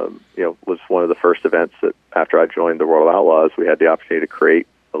was one of the first events that after I joined the World of Outlaws, we had the opportunity to create,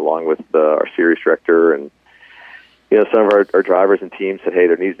 along with our series director and some of our drivers and teams said, hey,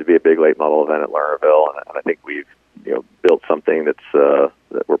 there needs to be a big late model event at Lernerville, and I think we've built something that's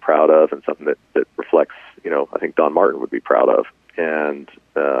that we're proud of, and something that reflects I think Don Martin would be proud of. And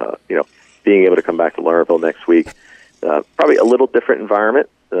being able to come back to Lernerville next week, probably a little different environment.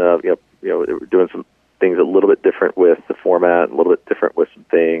 We're doing some things a little bit different with the format, a little bit different with some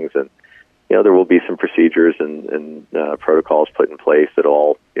things, and there will be some procedures and protocols put in place that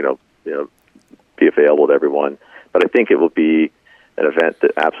all be available to everyone. But I think it will be an event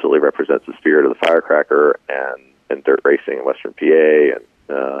that absolutely represents the spirit of the Firecracker and dirt racing in Western PA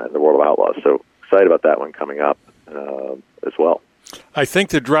and the World of Outlaws. So excited about that one coming up as well. I think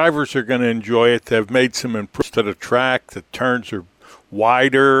the drivers are going to enjoy it. They've made some improvements to the track. The turns are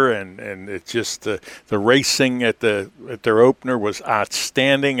wider, and it's just the racing at their opener was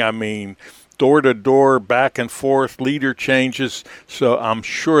outstanding. I mean, door to door, back and forth, leader changes. So I'm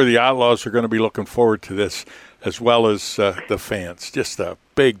sure the Outlaws are going to be looking forward to this, as well as the fans. Just a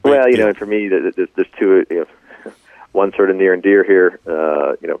big well, deal. And for me, there's two. One sort of near and dear here.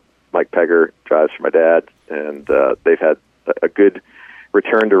 Mike Pegger drives for my dad, and they've had a good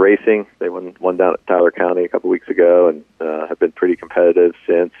return to racing. They won down at Tyler County a couple weeks ago, and have been pretty competitive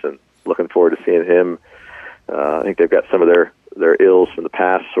since. And looking forward to seeing him. I think they've got some of their ills from the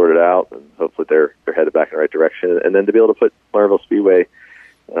past sorted out, and hopefully they're headed back in the right direction. And then to be able to put Lernerville Speedway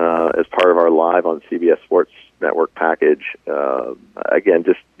as part of our live on CBS Sports Network package, again,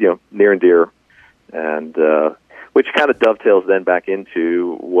 just near and dear, and which kind of dovetails then back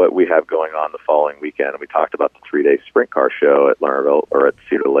into what we have going on the following weekend. And we talked about the 3-day sprint car show at Lernerville, or at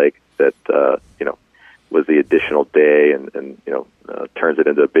Cedar Lake, that was the additional day, and turns it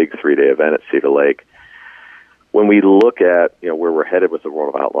into a big 3-day event at Cedar Lake. When we look at where we're headed with the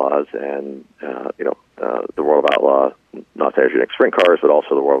World of Outlaws and the World of Outlaw not energetic sprint cars, but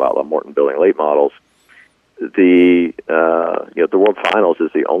also the World of Outlaw Morton building late models, the World Finals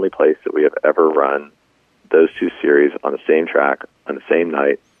is the only place that we have ever run those two series on the same track on the same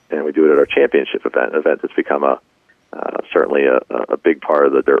night, and we do it at our championship event, an event that's become certainly a big part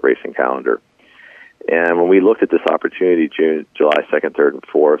of the dirt racing calendar. And when we looked at this opportunity, July 2nd, 3rd, and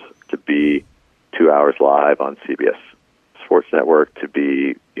 4th, to be 2 hours live on CBS Sports Network, to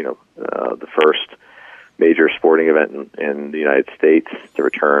be the first major sporting event in the United States to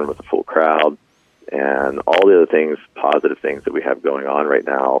return with a full crowd, and all the other things, positive things that we have going on right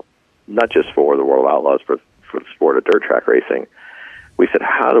now, not just for the World of Outlaws, but for the sport of dirt track racing. We said,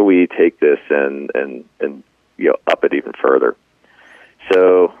 how do we take this and up it even further?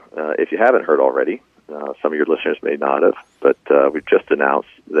 So if you haven't heard already, some of your listeners may not have, but we've just announced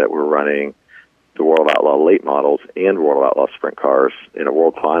that we're running the World of Outlaw late models and World of Outlaw sprint cars in a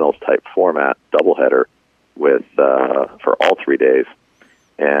World Finals type format, doubleheader, with for all 3 days.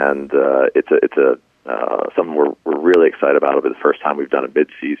 And it's a something we're really excited about. It'll be the first time we've done a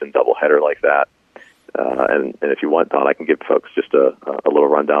mid-season doubleheader like that. And if you want, Don, I can give folks just a little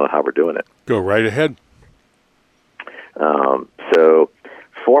rundown of how we're doing it. Go right ahead. So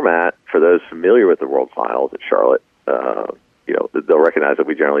format, for those familiar with the World Finals at Charlotte, they'll recognize that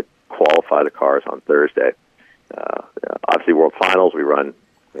we generally qualify the cars on Thursday. Obviously, World Finals, we run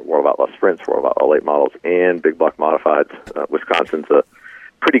World of Outlaw Sprints, World of Outlaw Late Models, and Big Block Modifieds. Wisconsin's a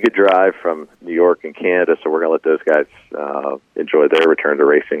pretty good drive from New York and Canada, so we're going to let those guys enjoy their return to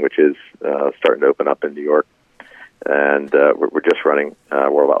racing, which is starting to open up in New York. And we're just running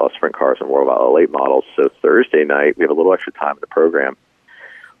World of Outlaw Sprint cars and World of Outlaw Late Models. So Thursday night, we have a little extra time in the program.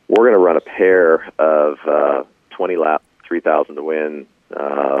 We're going to run a pair of 20-lap, 3,000 to win,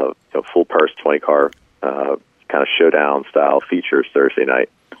 full purse 20-car kind of showdown-style features Thursday night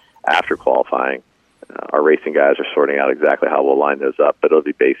after qualifying. Our racing guys are sorting out exactly how we'll line those up, but it'll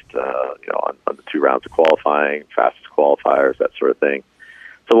be based on the 2 rounds of qualifying, fastest qualifiers, that sort of thing.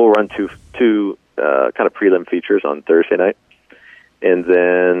 So we'll run two kind of prelim features on Thursday night. And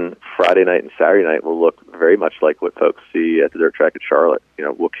then Friday night and Saturday night will look very much like what folks see at the dirt track at Charlotte.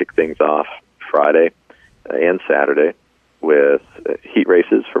 We'll kick things off Friday and Saturday with heat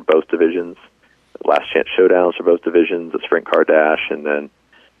races for both divisions, last chance showdowns for both divisions, a sprint car dash, and then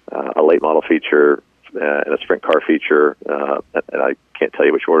a late model feature and a sprint car feature. And I can't tell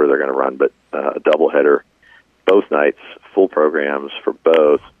you which order they're going to run, but a doubleheader both nights, full programs for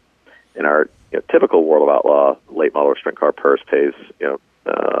both. And our typical World of Outlaw late model or sprint car purse pays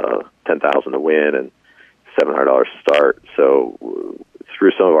 $10,000 to win and $700 to start. So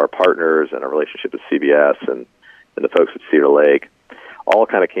through some of our partners and our relationship with CBS and the folks at Cedar Lake, all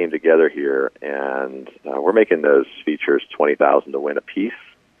kind of came together here, and we're making those features $20,000 to win a piece,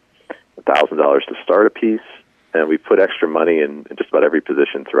 $1,000 to start a piece, and we put extra money in just about every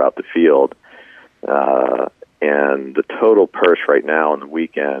position throughout the field. And the total purse right now on the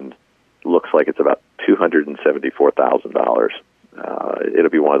weekend looks like it's about $274,000. It'll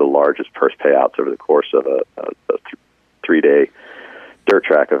be one of the largest purse payouts over the course of a 3-day dirt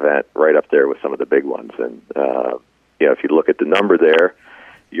track event, right up there with some of the big ones. And if you look at the number there,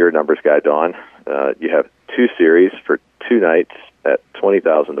 your numbers guy, Don, you have 2 series for 2 nights at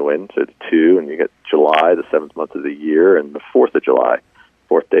 $20,000 to win, so it's 2, and you get July, the 7th month of the year, and the 4th of July,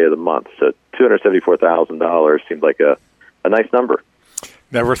 4th day of the month. So $274,000 seemed like a nice number.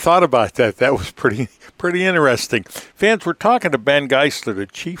 Never thought about that. That was pretty interesting. Fans, we're talking to Ben Geisler, the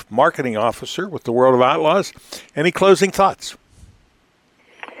Chief Marketing Officer with the World of Outlaws. Any closing thoughts?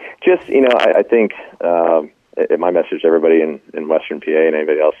 Just, I think my message to everybody in Western PA and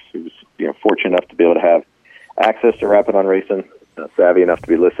anybody else who's fortunate enough to be able to have access to Rapid on Racing, savvy enough to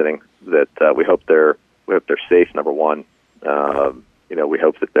be listening, that we hope they're safe, number one. We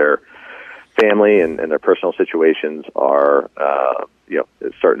hope that their family and their personal situations are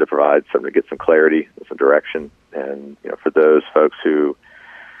starting to get some clarity, some direction. And for those folks who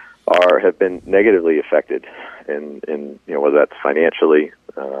have been negatively affected in whether that's financially,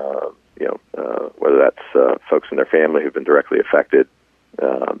 whether that's folks in their family who've been directly affected.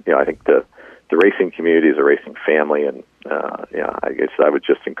 I think the racing community is a racing family, and I guess I would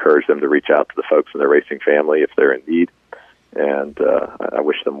just encourage them to reach out to the folks in their racing family if they're in need. And I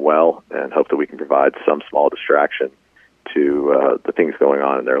wish them well, and hope that we can provide some small distraction to the things going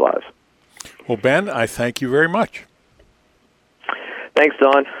on in their lives. Well, Ben, I thank you very much. Thanks,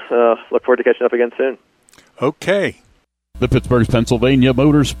 Don. Look forward to catching up again soon. Okay. The Pittsburgh, Pennsylvania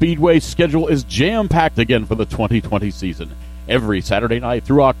Motor Speedway schedule is jam-packed again for the 2020 season. Every Saturday night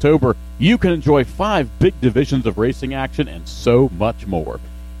through October, you can enjoy 5 big divisions of racing action and so much more.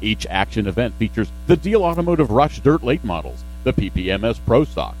 Each action event features the Deal Automotive Rush Dirt Late Models, the PPMS Pro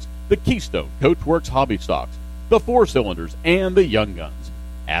Stocks, the Keystone Coachworks Hobby Stocks, the 4-cylinders, and the Young Guns.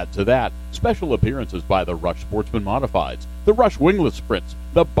 Add to that special appearances by the Rush Sportsman Modifieds, the Rush Wingless Sprints,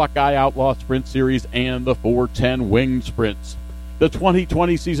 the Buckeye Outlaw Sprint Series, and the 410 Winged Sprints. The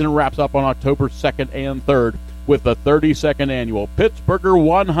 2020 season wraps up on October 2nd and 3rd with the 32nd Annual Pittsburgher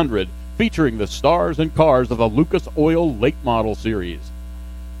 100, featuring the stars and cars of the Lucas Oil Late Model Series.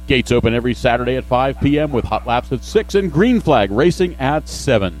 Gates open every Saturday at 5 p.m. with hot laps at 6 and green flag racing at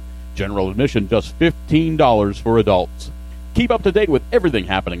 7. General admission just $15 for adults. Keep up to date with everything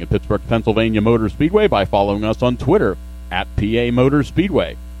happening at Pittsburgh, Pennsylvania Motor Speedway by following us on Twitter at PA Motor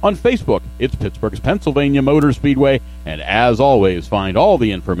Speedway. On Facebook, it's Pittsburgh's Pennsylvania Motor Speedway. And as always, find all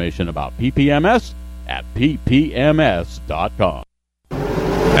the information about PPMS at ppms.com.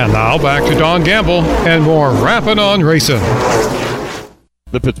 And now back to Don Gamble and more Rappin' on Racing.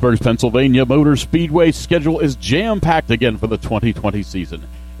 The Pittsburgh's Pennsylvania Motor Speedway schedule is jam-packed again for the 2020 season.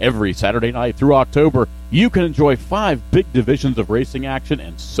 Every Saturday night through October, you can enjoy 5 big divisions of racing action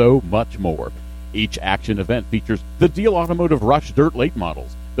and so much more. Each action event features the Deal Automotive Rush Dirt Late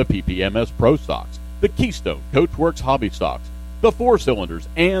Models, the PPMS Pro Stocks, the Keystone Coachworks Hobby Stocks, the 4-cylinders,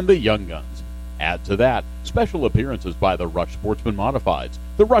 and the Young Guns. Add to that special appearances by the Rush Sportsman Modifieds,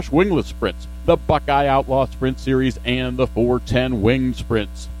 the Rush Wingless Sprints, the Buckeye Outlaw Sprint Series, and the 410 Winged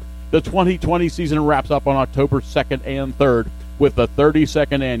Sprints. The 2020 season wraps up on October 2nd and 3rd with the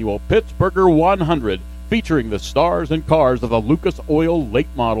 32nd Annual Pittsburgher 100 featuring the stars and cars of the Lucas Oil Late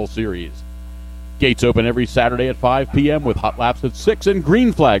Model Series. Gates open every Saturday at 5 p.m. with hot laps at 6 and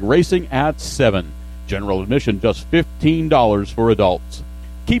green flag racing at 7. General admission just $15 for adults.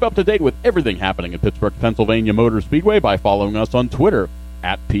 Keep up to date with everything happening at Pittsburgh, Pennsylvania Motor Speedway by following us on Twitter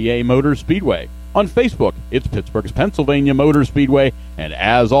at PA Motor Speedway. On Facebook, it's Pittsburgh's Pennsylvania Motor Speedway. And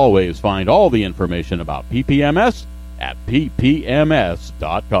as always, find all the information about PPMS at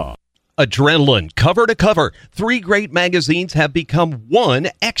ppms.com. Adrenaline, cover to cover. 3 great magazines have become one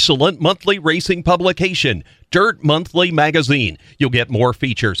excellent monthly racing publication, Dirt Monthly Magazine. You'll get more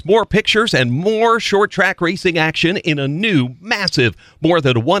features, more pictures, and more short track racing action in a new, massive, more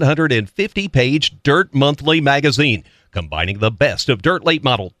than 150-page Dirt Monthly Magazine, combining the best of Dirt Late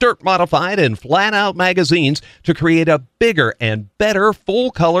Model, Dirt Modified, and Flat Out magazines to create a bigger and better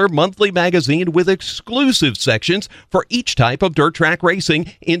full-color monthly magazine with exclusive sections for each type of dirt track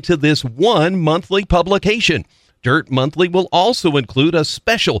racing into this one monthly publication. Dirt Monthly will also include a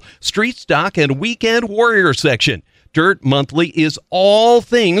special Street Stock and Weekend Warrior section. Dirt Monthly is all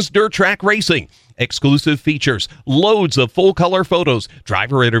things dirt track racing. Exclusive features, loads of full-color photos,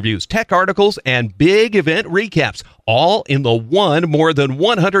 driver interviews, tech articles, and big event recaps, all in the one more than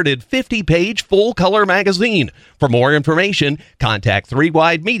 150-page full-color magazine. For more information, contact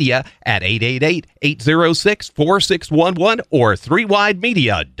 3Wide Media at 888-806-4611 or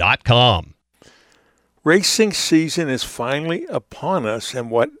 3widemedia.com. Racing season is finally upon us, and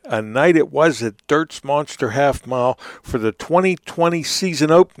what a night it was at Dirt's Monster Half Mile for the 2020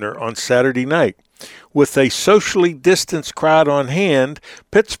 season opener on Saturday night. With a socially distanced crowd on hand,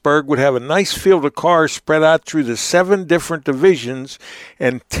 Pittsburgh would have a nice field of cars spread out through the 7 different divisions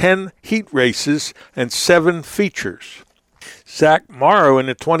and 10 heat races and 7 features. Zach Morrow in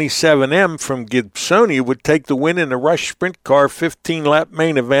the 27M from Gibsonia would take the win in the Rush Sprint Car 15-lap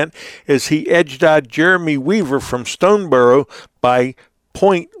main event as he edged out Jeremy Weaver from Stoneborough by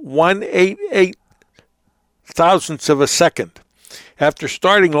 0.188 thousandths of a second. After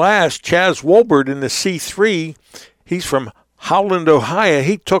starting last, Chaz Wolbert in the C3, he's from Howland, Ohio,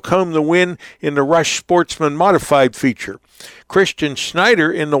 he took home the win in the Rush Sportsman Modified feature. Christian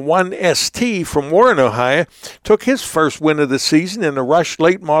Schneider in the 1ST from Warren, Ohio, took his first win of the season in the Rush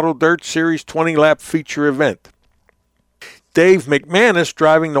Late Model Dirt Series 20-lap feature event. Dave McManus,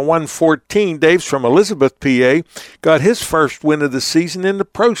 driving the 114, Dave's from Elizabeth, PA, got his first win of the season in the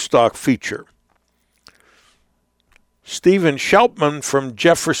Pro Stock feature. Stephen Sheltman from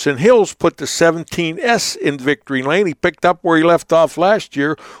Jefferson Hills put the 17S in victory lane. He picked up where he left off last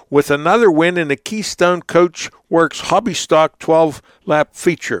year with another win in the Keystone Coachworks Hobby Stock 12-lap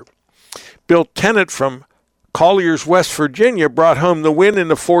feature. Bill Tennant from Colliers, West Virginia, brought home the win in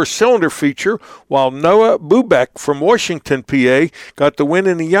the 4-cylinder feature, while Noah Bubeck from Washington, PA, got the win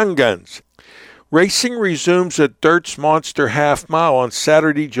in the Young Guns. Racing resumes at Dirt's Monster Half Mile on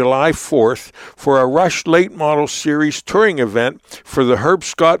Saturday, July 4th for a Rush Late Model Series touring event for the Herb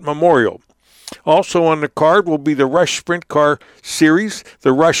Scott Memorial. Also on the card will be the Rush Sprint Car Series,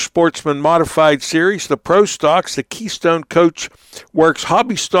 the Rush Sportsman Modified Series, the Pro Stocks, the Keystone Coachworks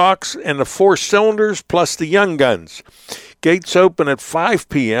Hobby Stocks, and the 4-cylinders, plus the Young Guns. Gates open at 5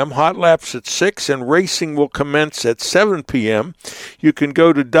 p.m., hot laps at 6, and racing will commence at 7 p.m. You can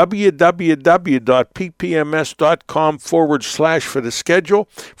go to www.ppms.com / for the schedule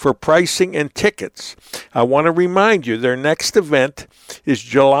for pricing and tickets. I want to remind you, their next event is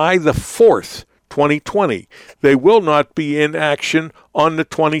July the 4th, 2020. They will not be in action on the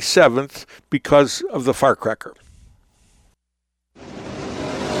 27th because of the firecracker.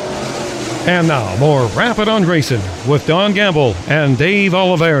 And now, more Rapid on Racing with Don Gamble and Dave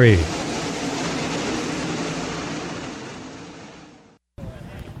Oliveri.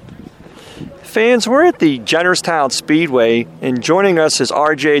 Fans, we're at the Jennerstown Speedway, and joining us is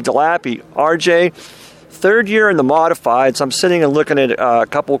RJ Delappy. RJ, third year in the modifieds. I'm sitting and looking at a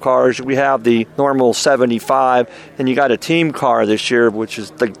couple cars. We have the normal 75, and you got a team car this year, which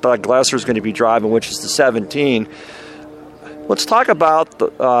is the Doug Lesser's going to be driving, which is the 17. Let's talk about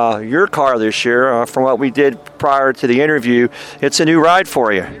your car this year. From what we did prior to the interview, it's a new ride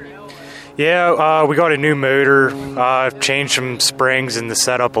for you. Yeah, we got a new motor, changed some springs in the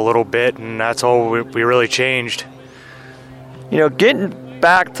setup a little bit, and that's all we really changed. You know, getting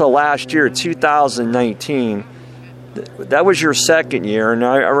back to last year, 2019, that was your second year, and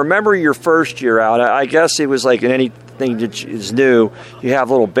I remember your first year out. I guess it was like in anything that is new, you have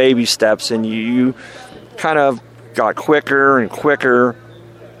little baby steps, and you kind of got quicker and quicker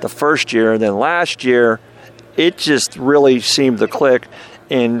the first year, and then last year, it just really seemed to click.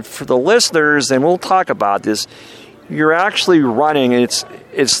 And for the listeners, and we'll talk about this, you're actually running, and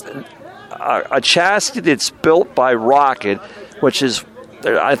it's a chassis that's built by Rocket, which is,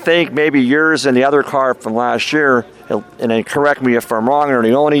 I think, maybe yours and the other car from last year, and then correct me if I'm wrong, are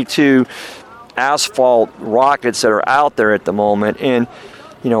the only two asphalt rockets that are out there at the moment. And,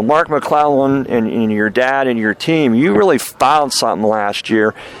 you know, Mark McClellan and your dad and your team, you really found something last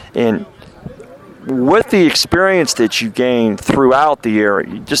year. And with the experience that you gained throughout the year,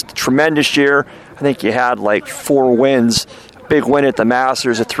 just a tremendous year. I think you had like 4 wins, big win at the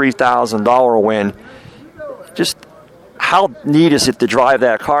Masters, a $3,000 win. Just how neat is it to drive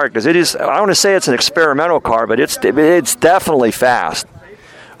that car? Because it is, I don't want to say it's an experimental car, but it's definitely fast.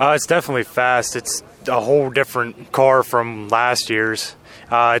 It's definitely fast. It's a whole different car from last year's.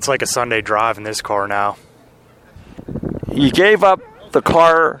 It's like a Sunday drive in this car now. You gave up the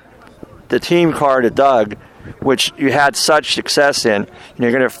car, the team car, to Doug, which you had such success in. And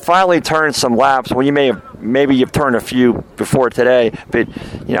you're going to finally turn some laps. Well, maybe you've turned a few before today, but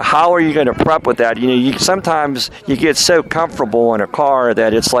you know, how are you going to prep with that? You know, sometimes you get so comfortable in a car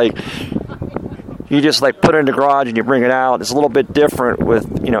that it's like you just like put it in the garage and you bring it out. It's a little bit different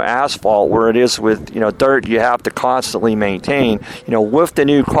with, you know, asphalt, where it is with, you know, dirt you have to constantly maintain. You know, with the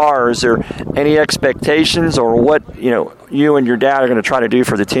new car, is there any expectations, or what, you know, you and your dad are going to try to do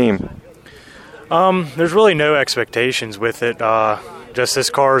for the team? There's really no expectations with it. Just this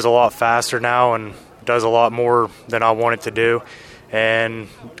car is a lot faster now and does a lot more than I want it to do, and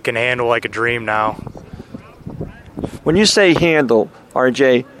can handle like a dream now. When you say handle,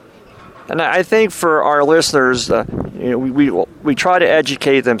 RJ, and I think for our listeners, you know, we try to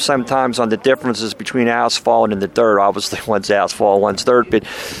educate them sometimes on the differences between asphalt and the dirt. Obviously, one's asphalt, one's dirt, but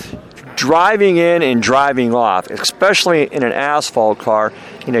driving in and driving off, especially in an asphalt car,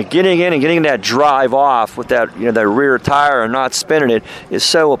 you know, getting in and getting that drive off with that, you know, that rear tire and not spinning it is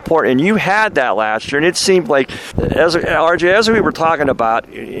so important. And you had that last year, and it seemed like, as we were talking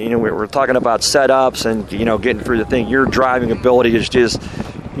about, you know, we were talking about setups and, you know, getting through the thing. Your driving ability is just,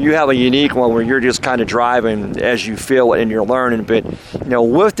 you have a unique one where you're just kind of driving as you feel it and you're learning. But, you know,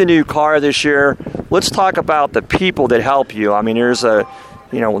 with the new car this year, let's talk about the people that help you. I mean, there's a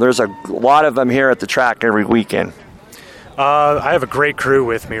lot of them here at the track every weekend. I have a great crew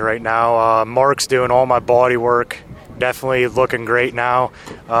with me right now. Mark's doing all my body work, definitely looking great now.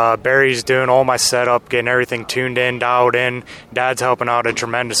 Barry's doing all my setup, getting everything tuned in, dialed in. Dad's helping out a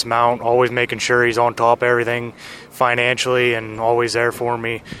tremendous amount, always making sure he's on top of everything financially and always there for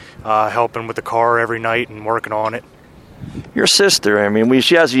me, helping with the car every night and working on it. Your sister, I mean,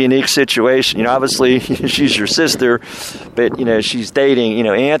 she has a unique situation. You know, obviously she's your sister, but, you know, she's dating, you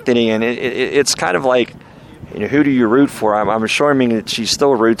know, Anthony, and it's kind of like, you know, who do you root for? I'm assuming that she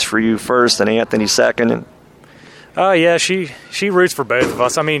still roots for you first and Anthony second. And yeah, she roots for both of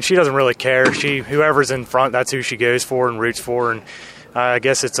us. I mean, she doesn't really care. Whoever's in front, that's who she goes for and roots for. And I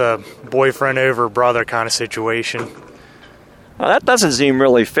guess it's a boyfriend over brother kind of situation. Well, that doesn't seem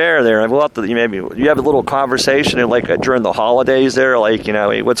really fair there. We'll have to, maybe you have a little conversation like during the holidays there, like, you know,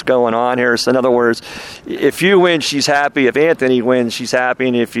 hey, what's going on here? So in other words, if you win, she's happy. If Anthony wins, she's happy.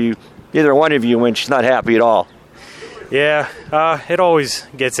 And if either one of you win, she's not happy at all. Yeah, it always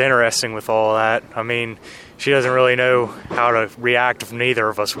gets interesting with all that. I mean, she doesn't really know how to react if neither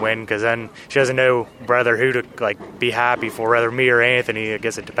of us win, because then she doesn't know whether who to like be happy for, whether me or Anthony. I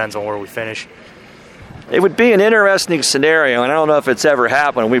guess it depends on where we finish. It would be an interesting scenario, and I don't know if it's ever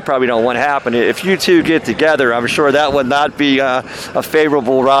happened. We probably don't want it to happen. If you two get together, I'm sure that would not be a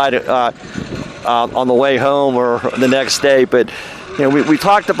favorable ride on the way home or the next day. But we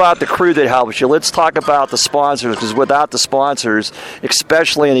talked about the crew that helps you. Let's talk about the sponsors, because without the sponsors,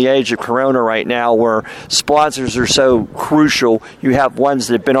 especially in the age of Corona right now, where sponsors are so crucial, you have ones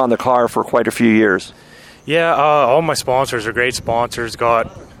that have been on the car for quite a few years. Yeah, all my sponsors are great sponsors.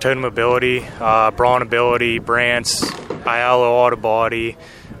 Got Total Mobility, Braun Ability, Brant's, Ayala Auto Body,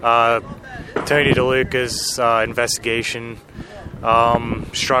 Tony DeLuca's Investigation,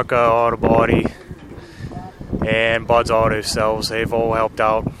 Strucka Auto Body, and Bud's Auto Sales. They've all helped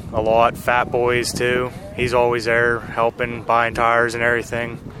out a lot. Fat Boys, too. He's always there helping, buying tires and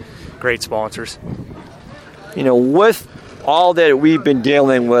everything. Great sponsors. With all that we've been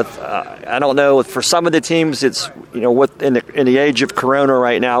dealing with, I don't know, for some of the teams, it's, in the age of Corona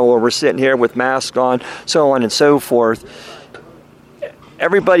right now, where we're sitting here with masks on, so on and so forth,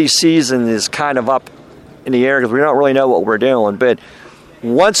 everybody's season is kind of up in the air because we don't really know what we're doing. But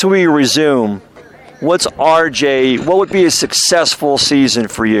once we resume, what would be a successful season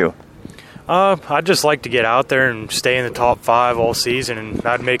for you? I'd just like to get out there and stay in the top 5 all season, and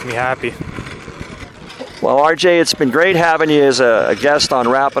that'd make me happy. Well, RJ, it's been great having you as a guest on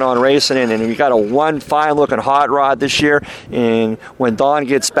Rapping on Racing, and we got one fine-looking hot rod this year. And when Don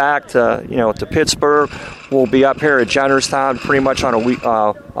gets back to Pittsburgh, we'll be up here at Jennerstown pretty much on a week,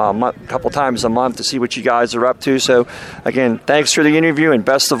 couple times a month to see what you guys are up to. So, again, thanks for the interview and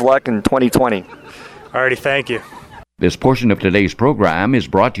best of luck in 2020. Alrighty, thank you. This portion of today's program is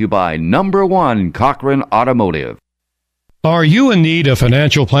brought to you by Number One Cochran Automotive. Are you in need of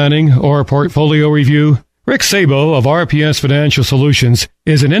financial planning or portfolio review? Rick Sabo of RPS Financial Solutions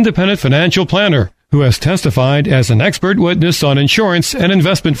is an independent financial planner who has testified as an expert witness on insurance and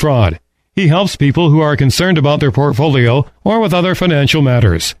investment fraud. He helps people who are concerned about their portfolio or with other financial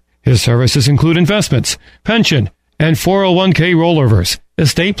matters. His services include investments, pension, and 401k rollovers,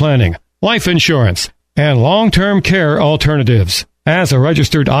 estate planning, life insurance, and long-term care alternatives. As a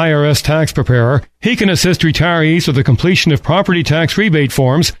registered IRS tax preparer, he can assist retirees with the completion of property tax rebate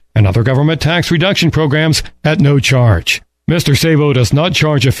forms and other government tax reduction programs at no charge. Mr. Sabo does not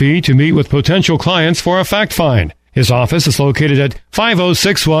charge a fee to meet with potential clients for a fact find. His office is located at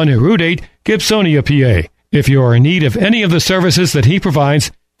 5061 Route 8, Gibsonia, PA. If you are in need of any of the services that he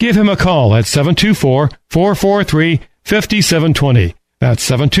provides, give him a call at 724-443-5720. That's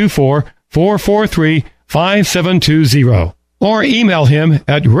 724-443-5720. Or email him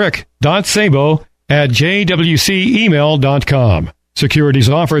at rick.sabo@jwcemail.com. Securities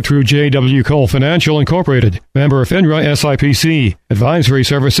offered through J.W. Cole Financial Incorporated, member of FINRA SIPC. Advisory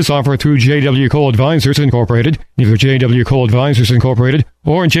services offered through J.W. Cole Advisors Incorporated. Neither J.W. Cole Advisors Incorporated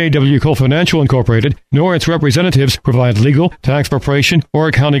or J.W. Cole Financial Incorporated, nor its representatives provide legal, tax preparation, or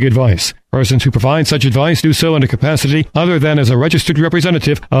accounting advice. Persons who provide such advice do so in a capacity other than as a registered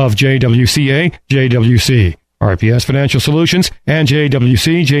representative of JWCA, JWC. RPS Financial Solutions and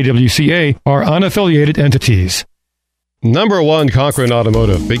JWC/JWCA are unaffiliated entities. Number One Cochran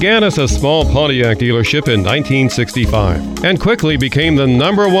Automotive began as a small Pontiac dealership in 1965 and quickly became the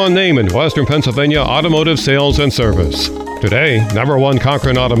number one name in Western Pennsylvania automotive sales and service. Today, Number One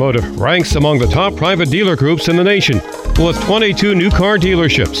Cochran Automotive ranks among the top private dealer groups in the nation with 22 new car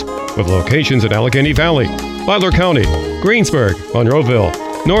dealerships with locations in Allegheny Valley, Butler County, Greensburg, Monroeville,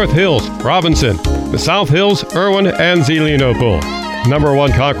 North Hills, Robinson, the South Hills, Irwin, and Zelienople. Number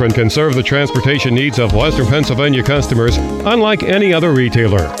One Cochran can serve the transportation needs of Western Pennsylvania customers unlike any other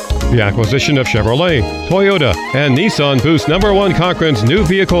retailer. The acquisition of Chevrolet, Toyota, and Nissan boosts Number One Cochran's new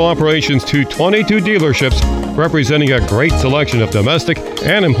vehicle operations to 22 dealerships, representing a great selection of domestic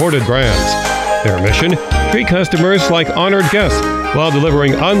and imported brands. Their mission? Treat customers like honored guests while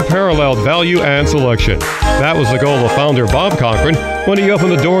delivering unparalleled value and selection. That was the goal of founder Bob Cochran when he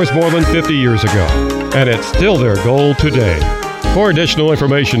opened the doors more than 50 years ago. And it's still their goal today. For additional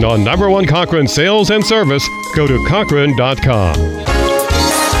information on Number One Cochran sales and service, go to Cochran.com.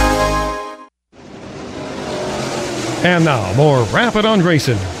 And now, more Rapid on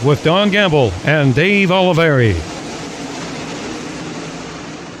Racing with Don Gamble and Dave Oliveri.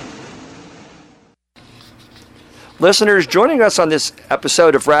 Listeners, joining us on this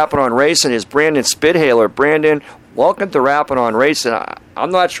episode of Rapping on Racing is Brandon Spithaler. Brandon, welcome to Rapping on Racing. I'm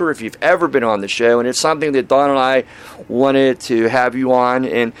not sure if you've ever been on the show, and it's something that Don and I wanted to have you on.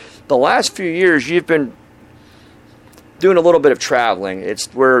 And the last few years, you've been doing a little bit of traveling. It's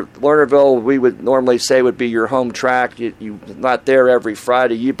where Lernerville, we would normally say, would be your home track. You're not there every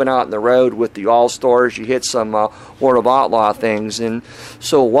Friday. You've been out on the road with the All-Stars. You hit some World of Outlaw things. And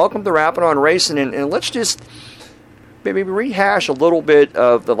so welcome to Rapping on Racing, and let's just maybe rehash a little bit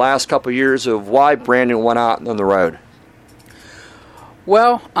of the last couple of years of why Brandon went out on the road.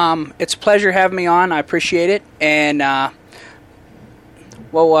 Well, it's a pleasure having me on. I appreciate it. And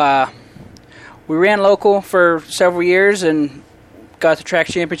Well, we ran local for several years and got the track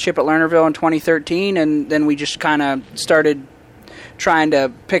championship at Lernerville in 2013, and then we just kind of started trying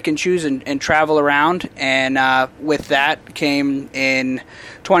to pick and choose and travel around. And with that came in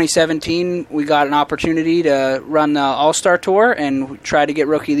 2017, we got an opportunity to run the All-Star Tour and tried to get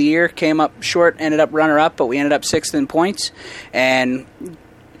Rookie of the Year. Came up short, ended up runner-up, but we ended up 6th in points. And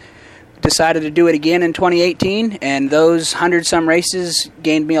decided to do it again in 2018, and those 100-some races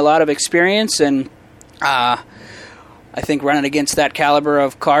gained me a lot of experience, and I think running against that caliber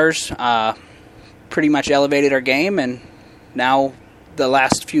of cars pretty much elevated our game. And now the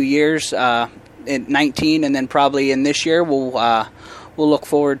last few years, in 19 and then probably in this year, we'll look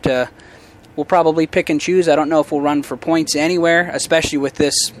forward to, we'll probably pick and choose. I don't know if we'll run for points anywhere, especially with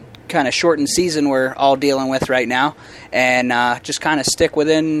this kind of shortened season we're all dealing with right now, and just kind of stick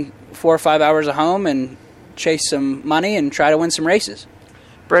within 4 or 5 hours of home and chase some money and try to win some races.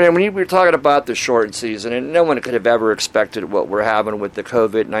 Brandon, when you were talking about the shortened season, and no one could have ever expected what we're having with the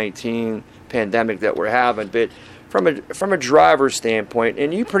COVID-19 pandemic that we're having, but from a driver's standpoint,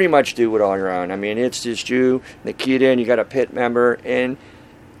 and you pretty much do it on your own. I mean, it's just you, Nikita, and you got a pit member, and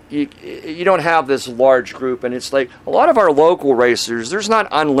you don't have this large group. And it's like a lot of our local racers, there's not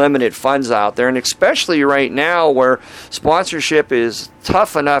unlimited funds out there, and especially right now where sponsorship is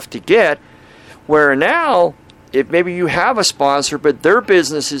tough enough to get, where now if maybe you have a sponsor but their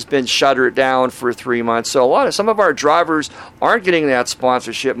business has been shuttered down for 3 months, so some of our drivers aren't getting that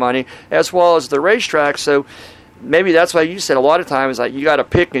sponsorship money as well as the racetrack. So maybe that's why you said a lot of times like you got to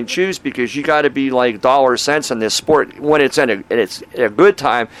pick and choose, because you got to be like dollar cents in this sport when it's it's a good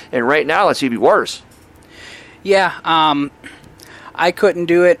time, and right now it's even worse. Yeah, I couldn't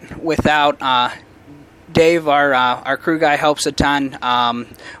do it without Dave. Our crew guy helps a ton.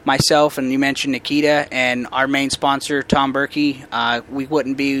 Myself, and you mentioned Nikita, and our main sponsor Tom Berkey. We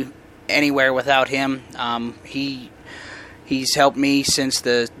wouldn't be anywhere without him. He's helped me since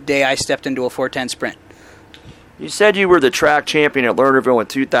the day I stepped into a 410 Sprint. You said you were the track champion at Lernerville in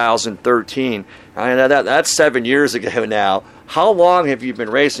 2013. I know that's 7 years ago now. How long have you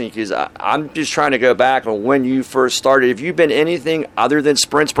been racing? Because I'm just trying to go back on when you first started. Have you been anything other than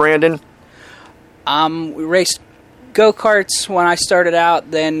sprints, Brandon? We raced go-karts when I started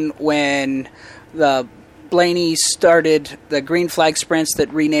out. Then when the Blaney started the green flag sprints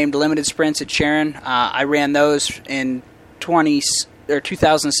that renamed limited sprints at Sharon, I ran those in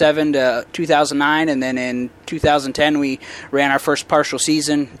 2007 to 2009, and then in 2010 we ran our first partial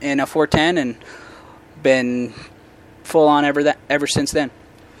season in a 410, and been full on ever since then.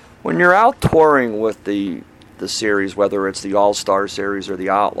 When you're out touring with the series, whether it's the All-Star Series or the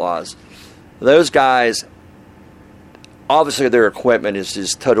Outlaws, those guys, obviously their equipment is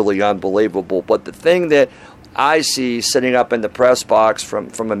just totally unbelievable, but the thing that I see sitting up in the press box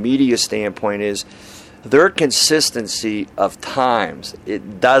from a media standpoint is their consistency of times.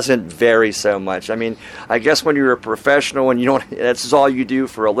 It doesn't vary so much. I mean, I guess when you're a professional and that's all you do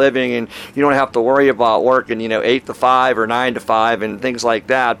for a living, and you don't have to worry about working 8 to 5 or 9 to 5 and things like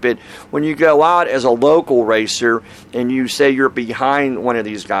that. But when you go out as a local racer and you say you're behind one of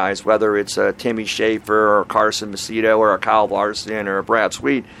these guys, whether it's a Timmy Schaefer or Carson Macedo or a Kyle Larson or a Brad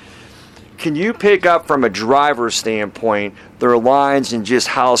Sweet, can you pick up from a driver's standpoint their lines and just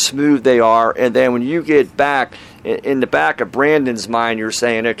how smooth they are? And then when you get back, in the back of Brandon's mind, you're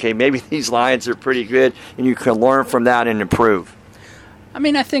saying, okay, maybe these lines are pretty good, and you can learn from that and improve. I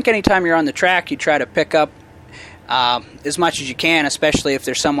mean, I think anytime you're on the track, you try to pick up as much as you can, especially if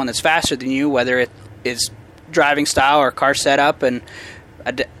there's someone that's faster than you, whether it is driving style or car setup, and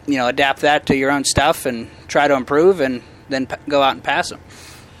adapt that to your own stuff and try to improve, and then go out and pass them.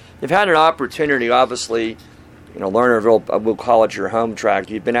 You've had an opportunity, obviously, Lernerville, we'll call it your home track.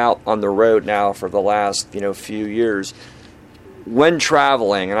 You've been out on the road now for the last, few years. When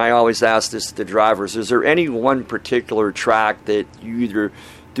traveling, and I always ask this to the drivers, is there any one particular track that you either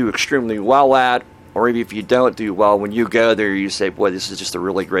do extremely well at, or maybe if you don't do well, when you go there, you say, boy, this is just a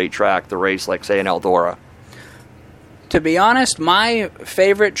really great track to race, like, say, in Eldora? To be honest, my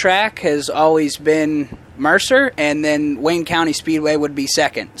favorite track has always been Mercer, and then Wayne County Speedway would be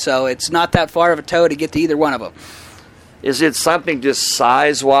second. So it's not that far of a tow to get to either one of them. Is it something just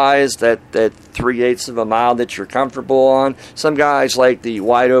size-wise, that 3/8 of a mile that you're comfortable on? Some guys like the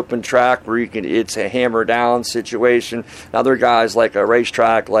wide-open track where it's a hammer-down situation. Other guys like a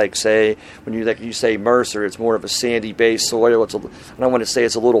racetrack, like, say, when you say Mercer, it's more of a sandy-based soil. I don't want to say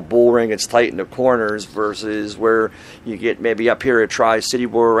it's a little bull ring, it's tight in the corners, versus where you get maybe up here at Tri-City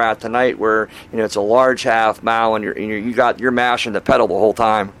where we're at tonight, where it's a large half mile and you're mashing the pedal the whole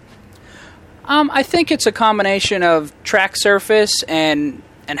time. I think it's a combination of track surface and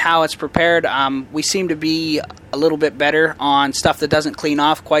how it's prepared. We seem to be a little bit better on stuff that doesn't clean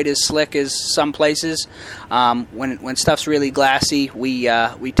off quite as slick as some places. When stuff's really glassy,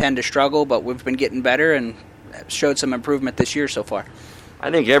 we tend to struggle, but we've been getting better and showed some improvement this year so far.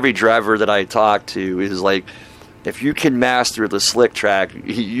 I think every driver that I talk to is like, if you can master the slick track,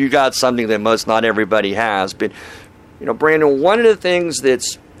 you got something that not everybody has. But, Brandon, one of the things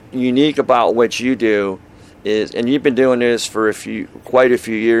that's unique about what you do is, and you've been doing this for quite a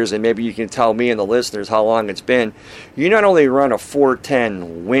few years, and maybe you can tell me and the listeners how long it's been. You not only run a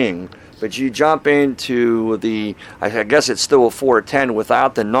 410 wing, but you jump into I guess it's still a 410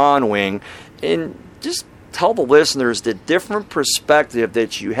 without the non-wing, and just tell the listeners the different perspective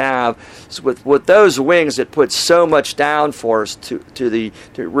that you have with those wings that put so much downforce to the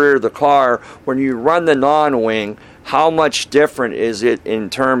rear of the car. When you run the non-wing, how much different is it in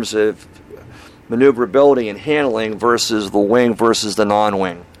terms of maneuverability and handling versus the wing versus the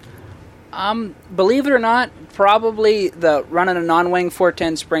non-wing? Believe it or not, probably the running a non-wing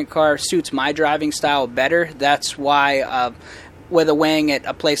 410 sprint car suits my driving style better. That's why with a wing at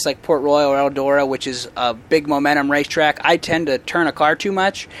a place like Port Royal or Eldora, which is a big momentum racetrack, I tend to turn a car too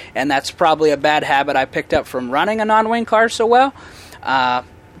much, and that's probably a bad habit I picked up from running a non-wing car so well.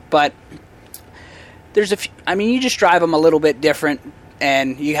 But there's you just drive them a little bit different,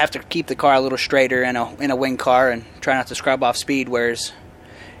 and you have to keep the car a little straighter in a wing car and try not to scrub off speed, whereas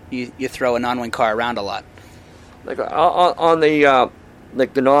you throw a non-wing car around a lot. Like on the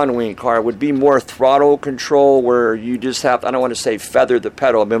the non-wing car, would be more throttle control where you just have, I don't want to say feather the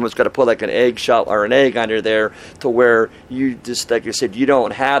pedal, but it's got to put like an eggshell or an egg under there to where you just, like you said, you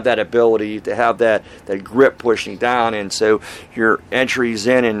don't have that ability to have that grip pushing down, and so your entries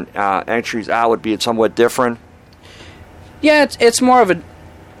in and entries out would be somewhat different. Yeah, it's more of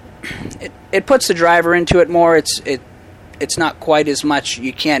it puts the driver into it more. It's not quite as much.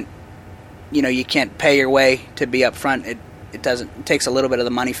 You can't pay your way to be up front. It takes a little bit of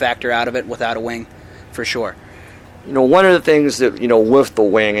the money factor out of it without a wing, for sure. One of the things that, with the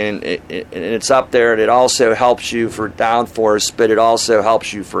wing, and it's up there, and it also helps you for downforce, but it also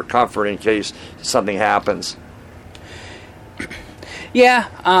helps you for comfort in case something happens. Yeah,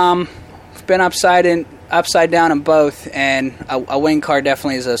 I've been upside down in both, and a wing car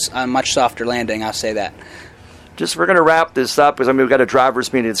definitely is a much softer landing, I'll say that. We're going to wrap this up because we've got a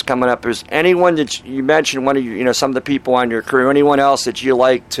driver's meeting that's coming up. Is anyone that you mentioned, one of some of the people on your crew, anyone else that you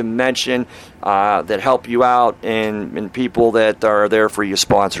like to mention that help you out, and people that are there for you,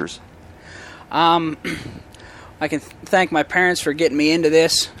 sponsors? I can thank my parents for getting me into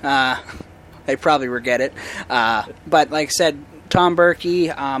this. They probably regret it. But like I said, Tom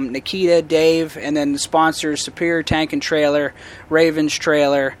Berkey, Nikita, Dave, and then the sponsors, Superior Tank and Trailer, Ravens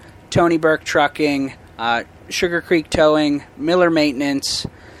Trailer, Tony Burke Trucking, Sugar Creek Towing, Miller Maintenance,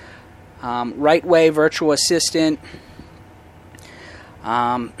 Right Way Virtual Assistant.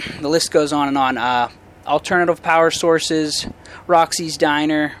 The list goes on and on. Alternative Power Sources, Roxy's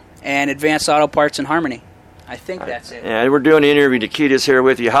Diner, and Advanced Auto Parts and Harmony. I think that's it. Yeah, we're doing an interview. Nikita's here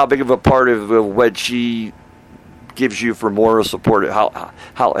with you. How big of a part of what she gives you for moral support?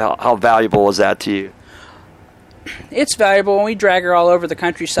 How valuable is that to you? It's valuable, and we drag her all over the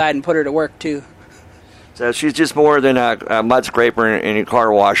countryside and put her to work too. So she's just more than a mud scraper and a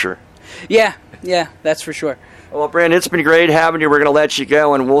car washer. Yeah, that's for sure. Well, Brandon, it's been great having you. We're going to let you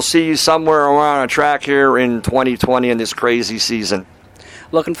go, and we'll see you somewhere around a track here in 2020 in this crazy season.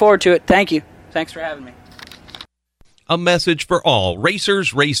 Looking forward to it. Thank you. Thanks for having me. A message for all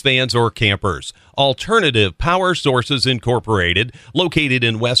racers, race fans, or campers. Alternative Power Sources Incorporated, located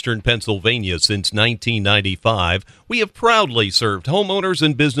in western Pennsylvania since 1995, we have proudly served homeowners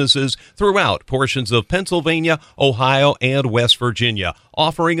and businesses throughout portions of Pennsylvania, Ohio, and West Virginia,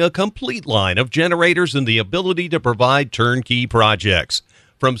 offering a complete line of generators and the ability to provide turnkey projects.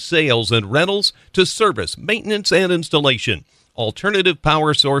 From sales and rentals to service, maintenance, and installation, Alternative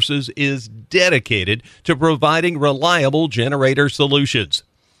Power Sources is dedicated to providing reliable generator solutions.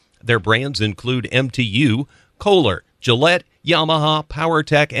 Their brands include MTU, Kohler, Gillette, Yamaha,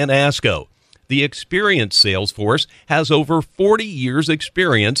 PowerTech, and ASCO. The experienced sales force has over 40 years'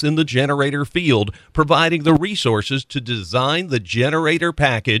 experience in the generator field, providing the resources to design the generator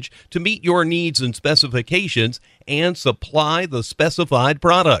package to meet your needs and specifications and supply the specified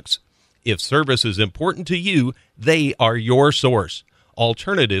products. If service is important to you, they are your source.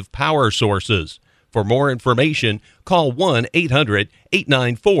 Alternative Power Sources. For more information, call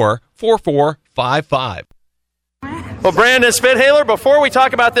 1-800-894-4455. Well, Brandon Spithaler, before we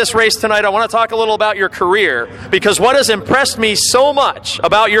talk about this race tonight, I want to talk a little about your career, because what has impressed me so much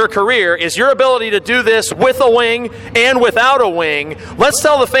about your career is your ability to do this with a wing and without a wing. Let's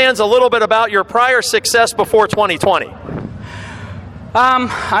tell the fans a little bit about your prior success before 2020.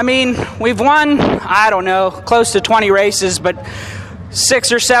 We've won, close to 20 races, but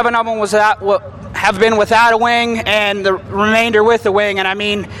 6 or 7 of them have been without a wing, and the remainder with a wing. And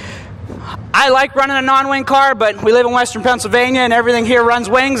I like running a non-wing car, but we live in Western Pennsylvania, and everything here runs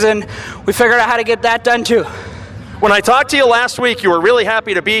wings, and we figured out how to get that done too. When I talked to you last week, you were really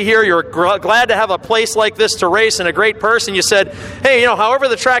happy to be here. You were glad to have a place like this to race and a great person. You said, hey, however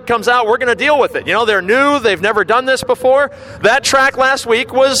the track comes out, we're going to deal with it. They're new. They've never done this before. That track last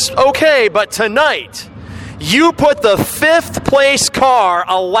week was okay, but tonight you put the 5th place car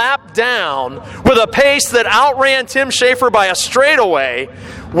a lap down with a pace that outran Tim Schaefer by a straightaway.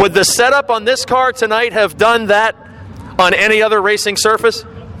 Would the setup on this car tonight have done that on any other racing surface?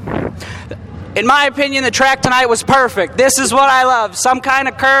 In my opinion, the track tonight was perfect. This is what I love. Some kind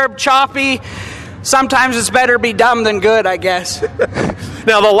of curb, choppy. Sometimes it's better be dumb than good, I guess.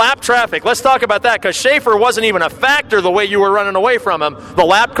 Now, the lap traffic, let's talk about that, because Schaefer wasn't even a factor the way you were running away from him. The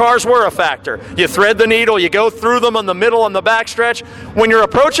lap cars were a factor. You thread the needle, you go through them on the middle and the backstretch. When you're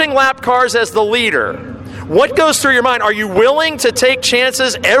approaching lap cars as the leader, what goes through your mind? Are you willing to take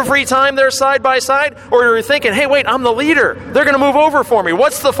chances every time they're side by side? Or are you thinking, hey, wait, I'm the leader. They're going to move over for me.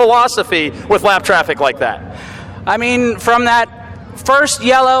 What's the philosophy with lap traffic like that? From that first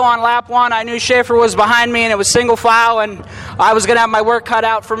yellow on lap 1, I knew Schaefer was behind me, and it was single file, and I was going to have my work cut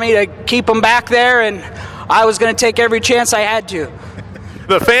out for me to keep him back there, and I was going to take every chance I had to.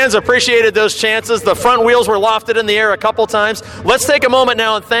 The fans appreciated those chances. The front wheels were lofted in the air a couple times. Let's take a moment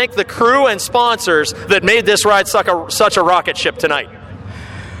now and thank the crew and sponsors that made this ride such a rocket ship tonight.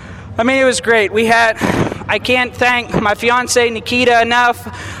 It was great. I can't thank my fiance Nikita enough.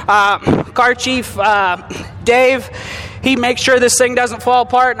 Car chief Dave, he makes sure this thing doesn't fall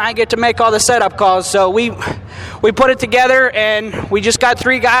apart, and I get to make all the setup calls. So we put it together, and we just got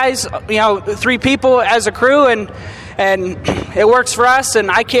 3 guys, 3 people as a crew, and it works for us. And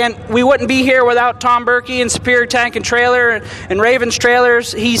we wouldn't be here without Tom Berkey and Superior Tank and Trailer and Ravens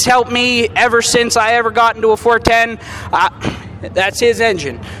Trailers. He's helped me ever since I ever got into a 410. That's his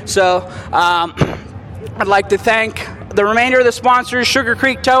engine. So I'd like to thank the remainder of the sponsors. Sugar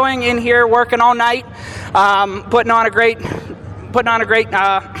Creek Towing in here working all night, putting on a great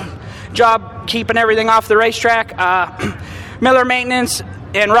job keeping everything off the racetrack. Miller Maintenance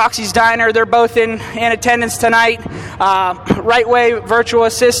and Roxy's Diner, they're both in attendance tonight. Right Way Virtual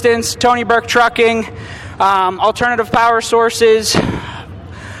Assistance, Tony Burke Trucking, Alternative Power Sources.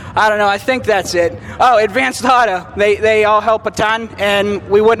 I think that's it. Oh, Advanced Auto. They all help a ton, and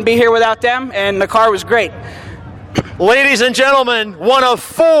we wouldn't be here without them, and the car was great. Ladies and gentlemen, one of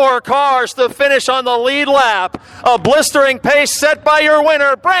 4 cars to finish on the lead lap. A blistering pace set by your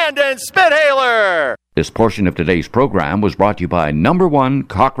winner, Brandon Spithaler. This portion of today's program was brought to you by Number 1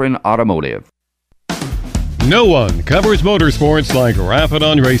 Cochran Automotive. No one covers motorsports like Rapid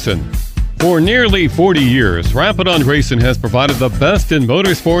on Racing. For nearly 40 years, Rapid on Racing has provided the best in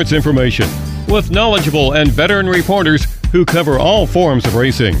motorsports information with knowledgeable and veteran reporters who cover all forms of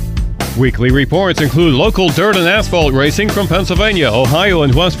racing. Weekly reports include local dirt and asphalt racing from Pennsylvania, Ohio,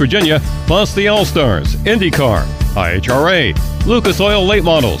 and West Virginia, plus the All-Stars, IndyCar, IHRA, Lucas Oil Late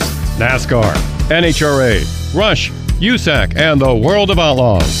Models, NASCAR, NHRA, Rush, USAC, and the World of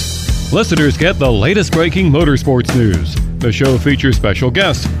Outlaws. Listeners get the latest breaking motorsports news. The show features special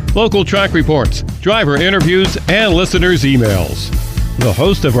guests, local track reports, driver interviews, and listeners' emails. The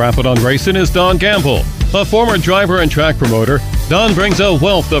host of Rapid on Racing is Don Gamble. A former driver and track promoter, Don brings a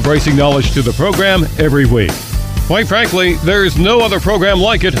wealth of racing knowledge to the program every week. Quite frankly, there's no other program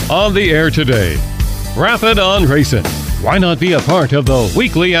like it on the air today. Rapid on Racing. Why not be a part of the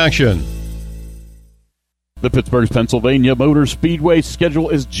weekly action? The Pittsburgh, Pennsylvania Motor Speedway schedule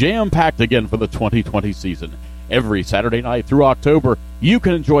is jam-packed again for the 2020 season. Every Saturday night through October, you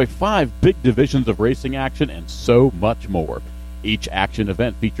can enjoy 5 big divisions of racing action and so much more. Each action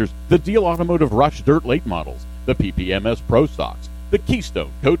event features the Deal Automotive Rush Dirt Late Models, the PPMS Pro Stocks, the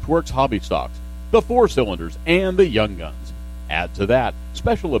Keystone Coachworks Hobby Stocks, the 4-cylinders, and the Young Guns. Add to that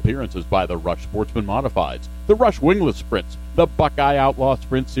special appearances by the Rush Sportsman Modifieds, the Rush Wingless Sprints, the Buckeye Outlaw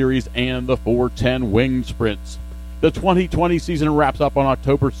Sprint Series, and the 410 Winged Sprints. The 2020 season wraps up on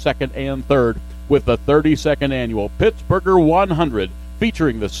October 2nd and 3rd with the 32nd Annual Pittsburgher 100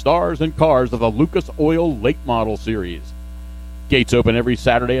 featuring the stars and cars of the Lucas Oil Late Model Series. Gates open every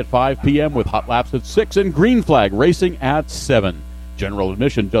Saturday at 5 p.m. with hot laps at 6 and green flag racing at 7. General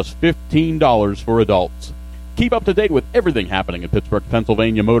admission just $15 for adults. Keep up to date with everything happening at Pittsburgh,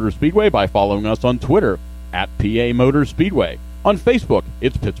 Pennsylvania Motor Speedway by following us on Twitter at PA Motor Speedway. On Facebook,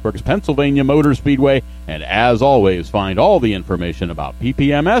 it's Pittsburgh's Pennsylvania Motor Speedway. And as always, find all the information about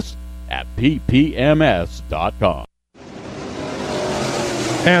PPMS at ppms.com.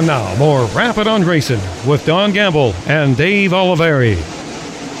 And now, more Rapid on Racing with Don Gamble and Dave Oliveri.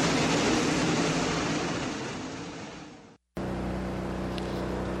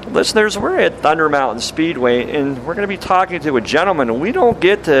 Listeners, we're at Thunder Mountain Speedway, and we're going to be talking to a gentleman we don't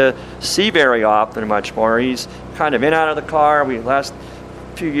get to see very often much more. He's kind of in and out of the car. Last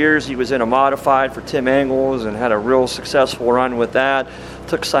few years he was in a modified for Tim Engels and had a real successful run with that.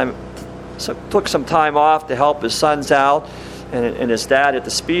 Took some time off to help his sons out and his dad at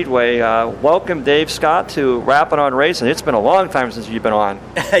the Speedway. Welcome, Dave Scott, to Rapping on Racing. It's been a long time since you've been on.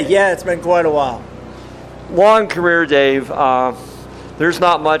 Yeah, it's been quite a while. Long career, Dave. There's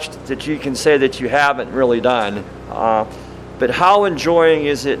not much that you can say that you haven't really done. But how enjoying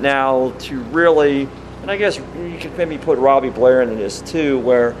is it now to really, and I guess you could maybe put Robbie Blair into this too,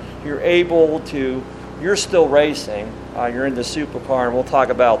 where you're still racing, you're in the supercar, and we'll talk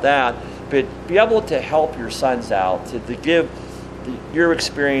about that, but be able to help your sons out, to give your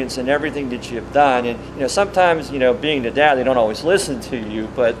experience and everything that you've done. And sometimes, being the dad, they don't always listen to you,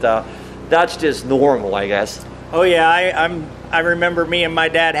 but that's just normal, I guess. Oh yeah, I remember me and my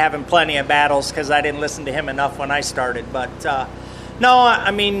dad having plenty of battles because I didn't listen to him enough when I started. But no,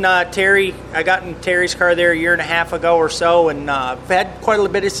 I mean Terry, I got in Terry's car there a year and a half ago or so, and I've had quite a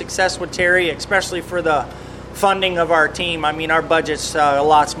bit of success with Terry, especially for the funding of our team. I mean, our budget's a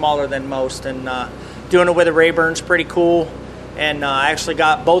lot smaller than most, and doing it with the Rayburn's pretty cool. And I actually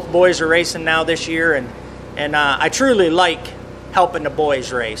got both boys are racing now this year, and I truly like helping the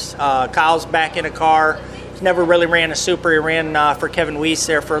boys race. Kyle's back in a car. Never really ran a super. He ran for Kevin Weiss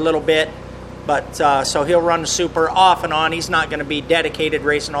there for a little bit, but so he'll run the super off and on. He's not going to be dedicated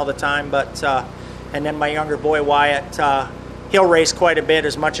racing all the time, but and then my younger boy Wyatt, he'll race quite a bit,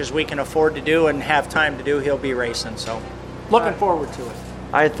 as much as we can afford to do and have time to do. He'll be racing, so looking forward to it.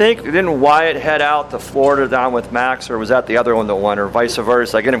 I think, didn't Wyatt head out to Florida down with Max, or was that the other one that won, or vice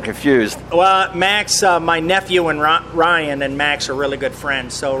versa? I get him confused. Well, Max, my nephew and Ryan and Max are really good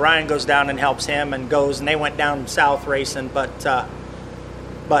friends, so Ryan goes down and helps him and they went down south racing, but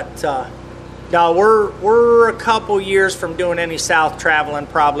no, we're a couple years from doing any south traveling,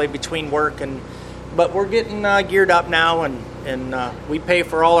 probably between work but we're getting geared up now, and we pay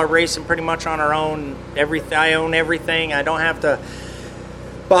for all our racing pretty much on our own. I own everything. I don't have to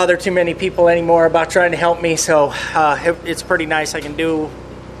bother too many people anymore about trying to help me, so it's pretty nice.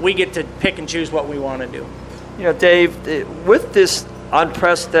 We get to pick and choose what we want to do. Dave, with this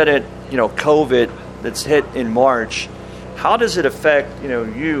unprecedented COVID that's hit in March, how does it affect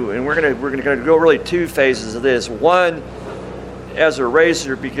you? And we're gonna go really two phases of this. One, as a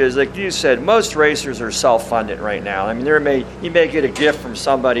racer, because like you said, most racers are self-funded right now. I mean, you may get a gift from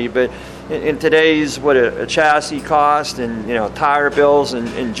somebody, but in today's what a chassis cost and tire bills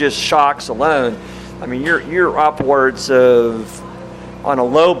and just shocks alone, I mean you're upwards of, on a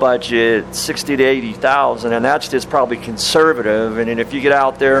low budget, $60,000 to $80,000, and that's just probably conservative. And if you get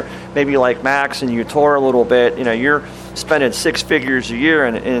out there, maybe like Max, and you tour a little bit, you're spending six figures a year,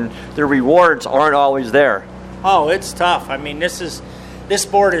 and the rewards aren't always there. Oh, it's tough. I mean, this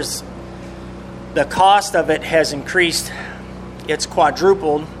sport is, the cost of it has increased. It's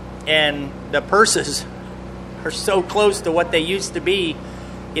quadrupled, and the purses are so close to what they used to be.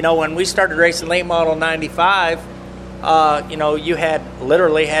 When we started racing late model 95, you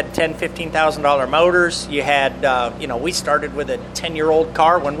literally had $10,000, $15,000 motors. You had, we started with a 10-year-old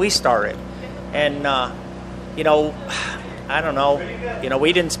car when we started. And, I don't know.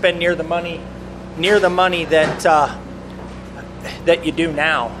 We didn't spend near the money that you do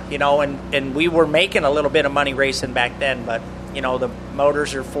now, and we were making a little bit of money racing back then, but the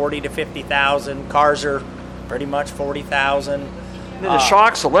motors are $40,000 to $50,000, cars are pretty much $40,000. The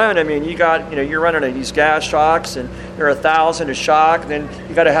shocks alone, I mean, you're running these gas shocks, and they're $1,000 a shock. Then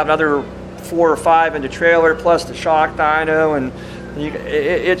you got to have another 4 or 5 in the trailer plus the shock dyno, and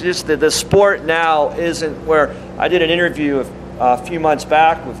it's just the sport now isn't where. I did an interview a few months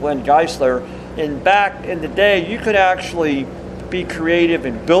back with Len Geisler. And back in the day, you could actually be creative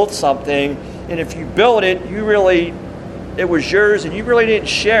and build something, and if you built it, it was yours, and you really didn't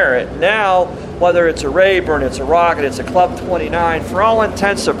share it. Now, whether it's a Rayburn, it's a Rocket, it's a Club 29, for all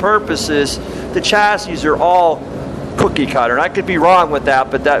intents and purposes, the chassis are all cookie cutter. And I could be wrong with that,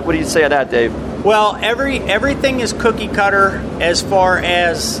 but what do you say on that, Dave? Well, everything is cookie cutter as far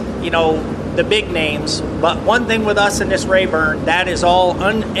as, the big names, but one thing with us in this Rayburn, that is all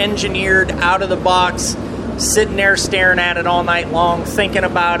unengineered, out of the box. sitting there staring at it all night long, thinking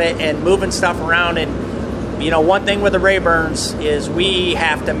about it and moving stuff around. And, one thing with the Rayburns is we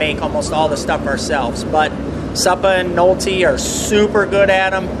have to make almost all the stuff ourselves. But Suppa and Nolte are super good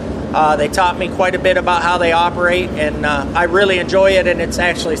at them. They taught me quite a bit about how they operate, and I really enjoy it, and it's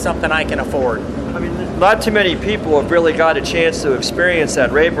actually something I can afford. I mean, not too many people have really got a chance to experience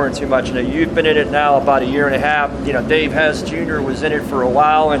that Rayburn too much. You've been in it now about a year and a half. Dave Hess Jr. was in it for a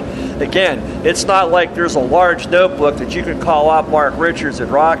while, and again, it's not like there's a large notebook that you can call up Mark Richards at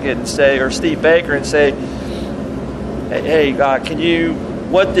Rocket and say, or Steve Baker and say, hey,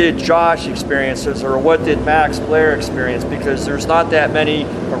 what did Josh experience, or what did Max Blair experience? Because there's not that many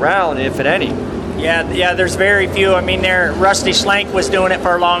around, if at any. Yeah, there's very few. I mean, Rusty Schlenk was doing it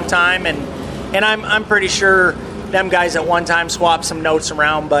for a long time, and I'm pretty sure them guys at one time swapped some notes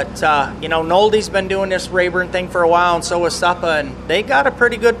around. But Nolte's been doing this Rayburn thing for a while, and so is Suppa, and they got a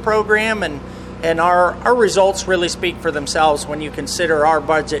pretty good program, and our results really speak for themselves when you consider our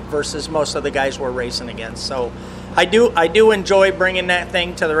budget versus most of the guys we're racing against. So I do enjoy bringing that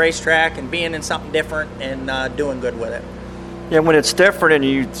thing to the racetrack and being in something different and doing good with it. Yeah, when it's different and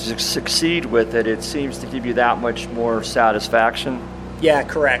you succeed with it, it seems to give you that much more satisfaction. Yeah,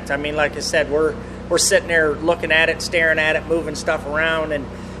 correct. I mean, like I said, we're sitting there looking at it, staring at it, moving stuff around,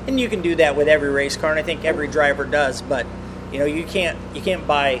 and you can do that with every race car, and I think every driver does. But you can't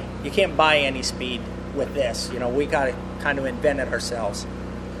buy any speed with this. We got to kind of invent it ourselves.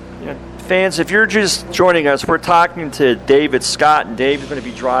 Yeah. Fans, if you're just joining us, we're talking to David Scott, and Dave's going to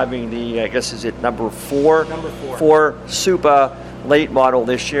be driving the, I guess, is it number 4? Number 4. 4 Suppa late model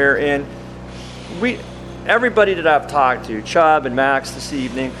this year. And everybody that I've talked to, Chubb and Max this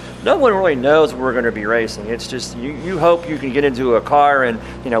evening, no one really knows where we're going to be racing. It's just you hope you can get into a car, and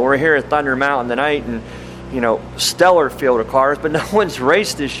we're here at Thunder Mountain tonight, and stellar field of cars, but no one's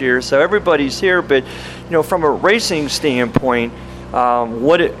raced this year, so everybody's here. But from a racing standpoint,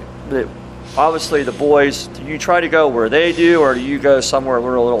 obviously the boys, do you try to go where they do, or do you go somewhere a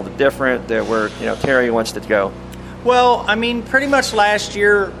little different that where Terry wants to go? Well, I mean, pretty much last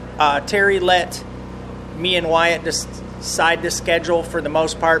year Terry let me and Wyatt decide the schedule for the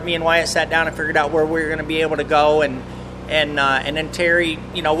most part. Me and Wyatt sat down and figured out where we were going to be able to go, and then Terry,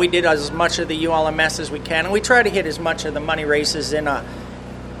 we did as much of the ULMS as we can, and we try to hit as much of the money races in a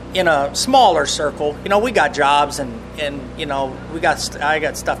smaller circle. We got jobs and I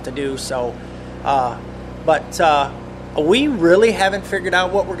got stuff to do. So, but we really haven't figured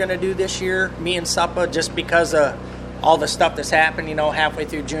out what we're going to do this year, me and Suppa, just because of all the stuff that's happened. Halfway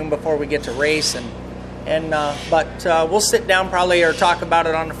through June before we get to race, but we'll sit down probably or talk about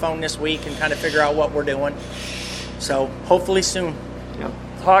it on the phone this week and kind of figure out what we're doing. So hopefully soon. Yeah.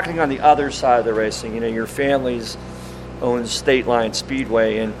 Talking on the other side of the racing, your family's owns State Line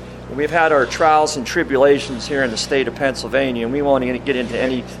Speedway, and we've had our trials and tribulations here in the state of Pennsylvania, and we won't get into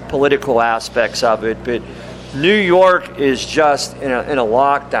any political aspects of it, but New York is just in a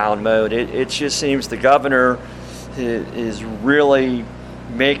lockdown mode. It just seems the governor is really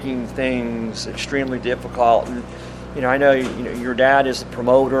making things extremely difficult. And I know your dad is a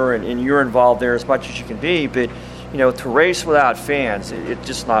promoter, and you're involved there as much as you can be, but to race without fans, it's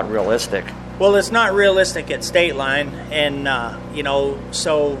just not realistic. Well, it's not realistic at State Line, and that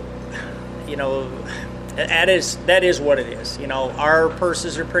is what it is. Our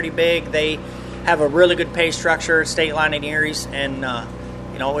purses are pretty big. They have a really good pay structure at State Line and Erie's, and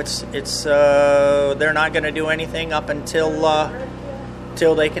it's they're not going to do anything up until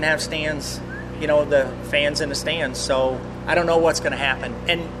they can have stands. The fans in the stands. So I don't know what's going to happen,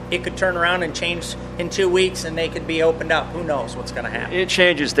 and it could turn around and change in 2 weeks, and they could be opened up. Who knows what's going to happen? It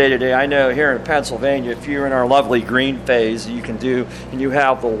changes day to day. I know here in Pennsylvania, if you're in our lovely green phase, you can do, and you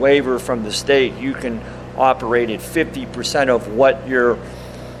have the waiver from the state, you can operate at 50% of what your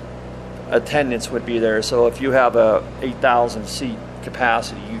attendance would be there. So if you have a 8,000 seat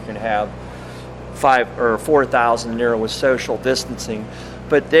capacity, you can have 5,000 or 4,000 there with social distancing.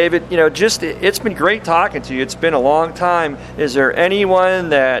 But David, it's been great talking to you. It's been a long time. Is there anyone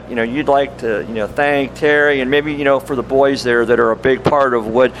that you'd like to thank, Terry, and maybe for the boys there that are a big part of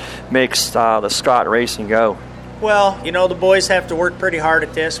what makes the Scott Racing go? Well, the boys have to work pretty hard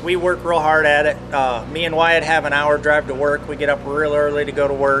at this. We work real hard at it. Me and Wyatt have an hour drive to work. We get up real early to go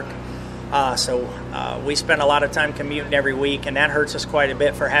to work. So we spend a lot of time commuting every week, and that hurts us quite a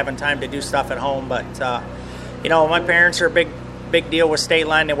bit for having time to do stuff at home. But my parents are a big deal with State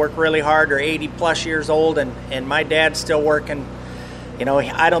Line. They work really hard. They're 80 plus years old, and my dad's still working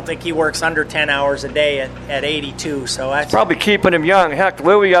I don't think he works under 10 hours a day at 82. So that's probably keeping him young. Heck,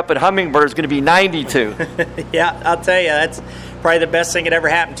 Louie up at Hummingbird is going to be 92. Yeah, I'll tell you, that's probably the best thing that ever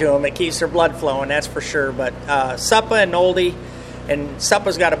happened to him. It keeps their blood flowing, that's for sure. But Suppa and Oldie, and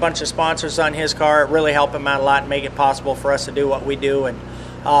Suppa's got a bunch of sponsors on his car. It really help him out a lot and make it possible for us to do what we do. And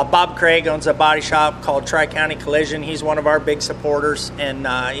Bob Craig owns a body shop called Tri-County Collision. He's one of our big supporters, and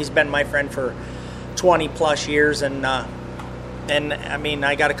he's been my friend for 20-plus years. And I mean,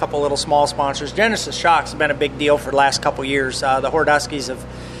 I got a couple little small sponsors. Genesis Shocks has been a big deal for the last couple years. The Horduskis have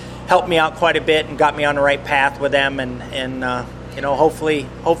helped me out quite a bit and got me on the right path with them. And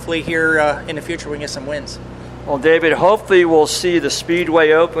hopefully here in the future we can get some wins. Well, David, hopefully we'll see the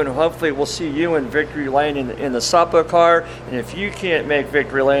Speedway open. Hopefully we'll see you in Victory Lane in the Suppa car. And if you can't make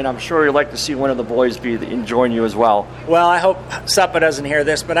Victory Lane, I'm sure you'd like to see one of the boys join you as well. Well, I hope Suppa doesn't hear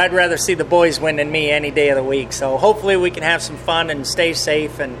this, but I'd rather see the boys win than me any day of the week. So hopefully we can have some fun and stay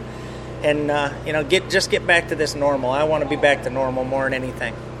safe and get back to this normal. I want to be back to normal more than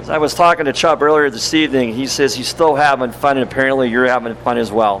anything. As I was talking to Chubb earlier this evening, he says he's still having fun, and apparently you're having fun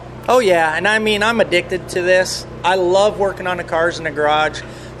as well. Oh, yeah, and I mean, I'm addicted to this. I love working on the cars in the garage.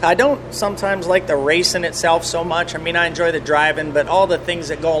 I don't sometimes like the racing itself so much. I mean, I enjoy the driving, but all the things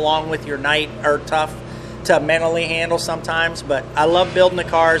that go along with your night are tough to mentally handle sometimes. But I love building the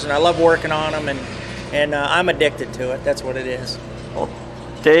cars, and I love working on them, and I'm addicted to it. That's what it is. Well,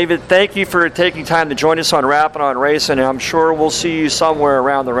 David, thank you for taking time to join us on Rapping on Racing, and I'm sure we'll see you somewhere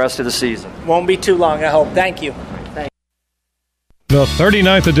around the rest of the season. Won't be too long, I hope. Thank you. The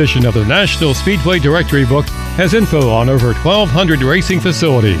 39th edition of the National Speedway Directory Book has info on over 1,200 racing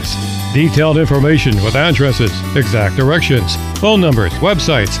facilities. Detailed information with addresses, exact directions, phone numbers,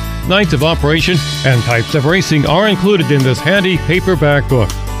 websites, nights of operation, and types of racing are included in this handy paperback book.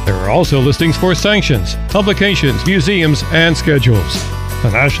 There are also listings for sanctions, publications, museums, and schedules.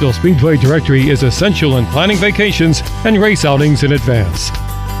 The National Speedway Directory is essential in planning vacations and race outings in advance.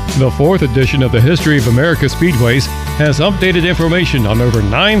 The 4th edition of the History of America Speedways has updated information on over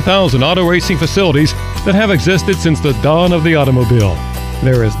 9,000 auto racing facilities that have existed since the dawn of the automobile.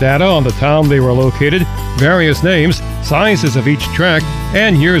 There is data on the town they were located, various names, sizes of each track,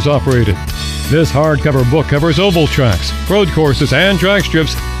 and years operated. This hardcover book covers oval tracks, road courses, and drag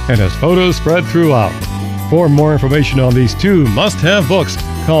strips, and has photos spread throughout. For more information on these two must-have books,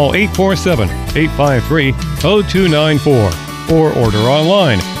 call 847-853-0294 or order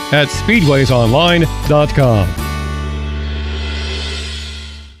online at speedwaysonline.com.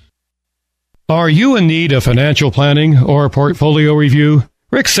 Are you in need of financial planning or portfolio review?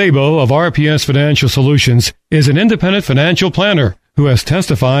 Rick Sabo of RPS Financial Solutions is an independent financial planner who has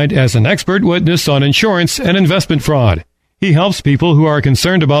testified as an expert witness on insurance and investment fraud. He helps people who are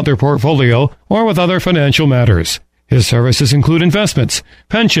concerned about their portfolio or with other financial matters. His services include investments,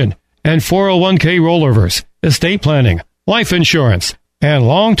 pension, and 401k rollovers, estate planning, life insurance, and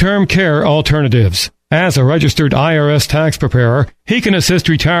long-term care alternatives. As a registered IRS tax preparer, he can assist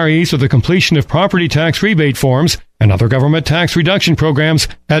retirees with the completion of property tax rebate forms and other government tax reduction programs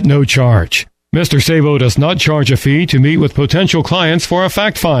at no charge. Mr. Sabo does not charge a fee to meet with potential clients for a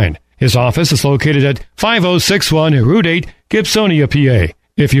fact find. His office is located at 5061 Route 8, Gibsonia, PA.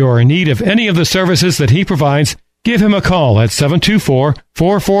 If you are in need of any of the services that he provides, give him a call at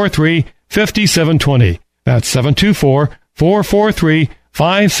 724-443-5720. That's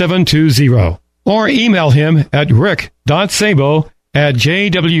 724-443-5720. Or email him at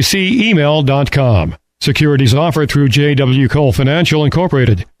rick.sabo@jwcemail.com. Securities offered through J.W. Cole Financial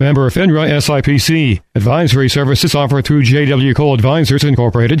Incorporated, member of FINRA SIPC. Advisory services offered through J.W. Cole Advisors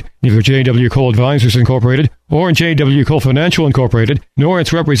Incorporated. Neither J.W. Cole Advisors Incorporated or J.W. Cole Financial Incorporated, nor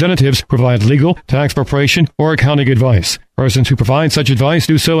its representatives provide legal, tax preparation, or accounting advice. Persons who provide such advice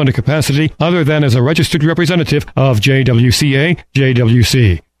do so in a capacity other than as a registered representative of JWCA,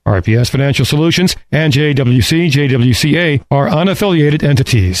 JWC. RPS Financial Solutions and JWC, JWCA are unaffiliated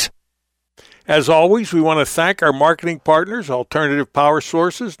entities. As always, we want to thank our marketing partners, Alternative Power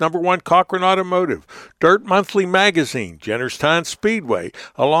Sources, Number One Cochran Automotive, Dirt Monthly Magazine, Jennerstown Speedway,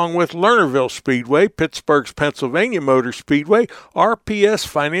 along with Lernerville Speedway, Pittsburgh's Pennsylvania Motor Speedway, RPS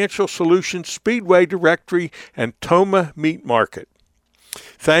Financial Solutions Speedway Directory, and Toma Meat Market.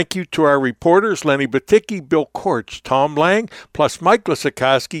 Thank you to our reporters, Lenny Baticki, Bill Korch, Tom Lang, plus Mike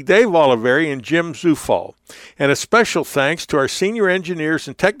Lisakowski, Dave Oliveri, and Jim Zufall. And a special thanks to our senior engineers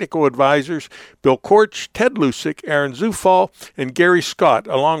and technical advisors, Bill Korch, Ted Lusick, Aaron Zufall, and Gary Scott,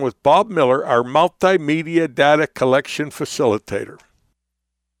 along with Bob Miller, our multimedia data collection facilitator.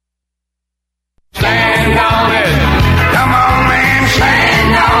 Stand on it. Come on, man,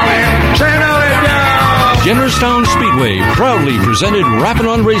 stand on it. Stand on it now. Jennerstown Speedway proudly presented Rappin'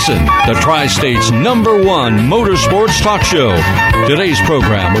 on Racing, the Tri-State's #1 motorsports talk show. Today's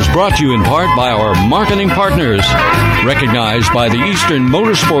program was brought to you in part by our marketing partners, recognized by the Eastern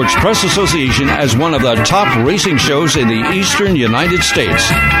Motorsports Press Association as one of the top racing shows in the Eastern United States.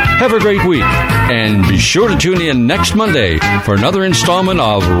 Have a great week, and be sure to tune in next Monday for another installment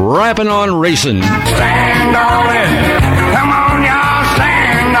of Rappin' on Racing. Stand on it.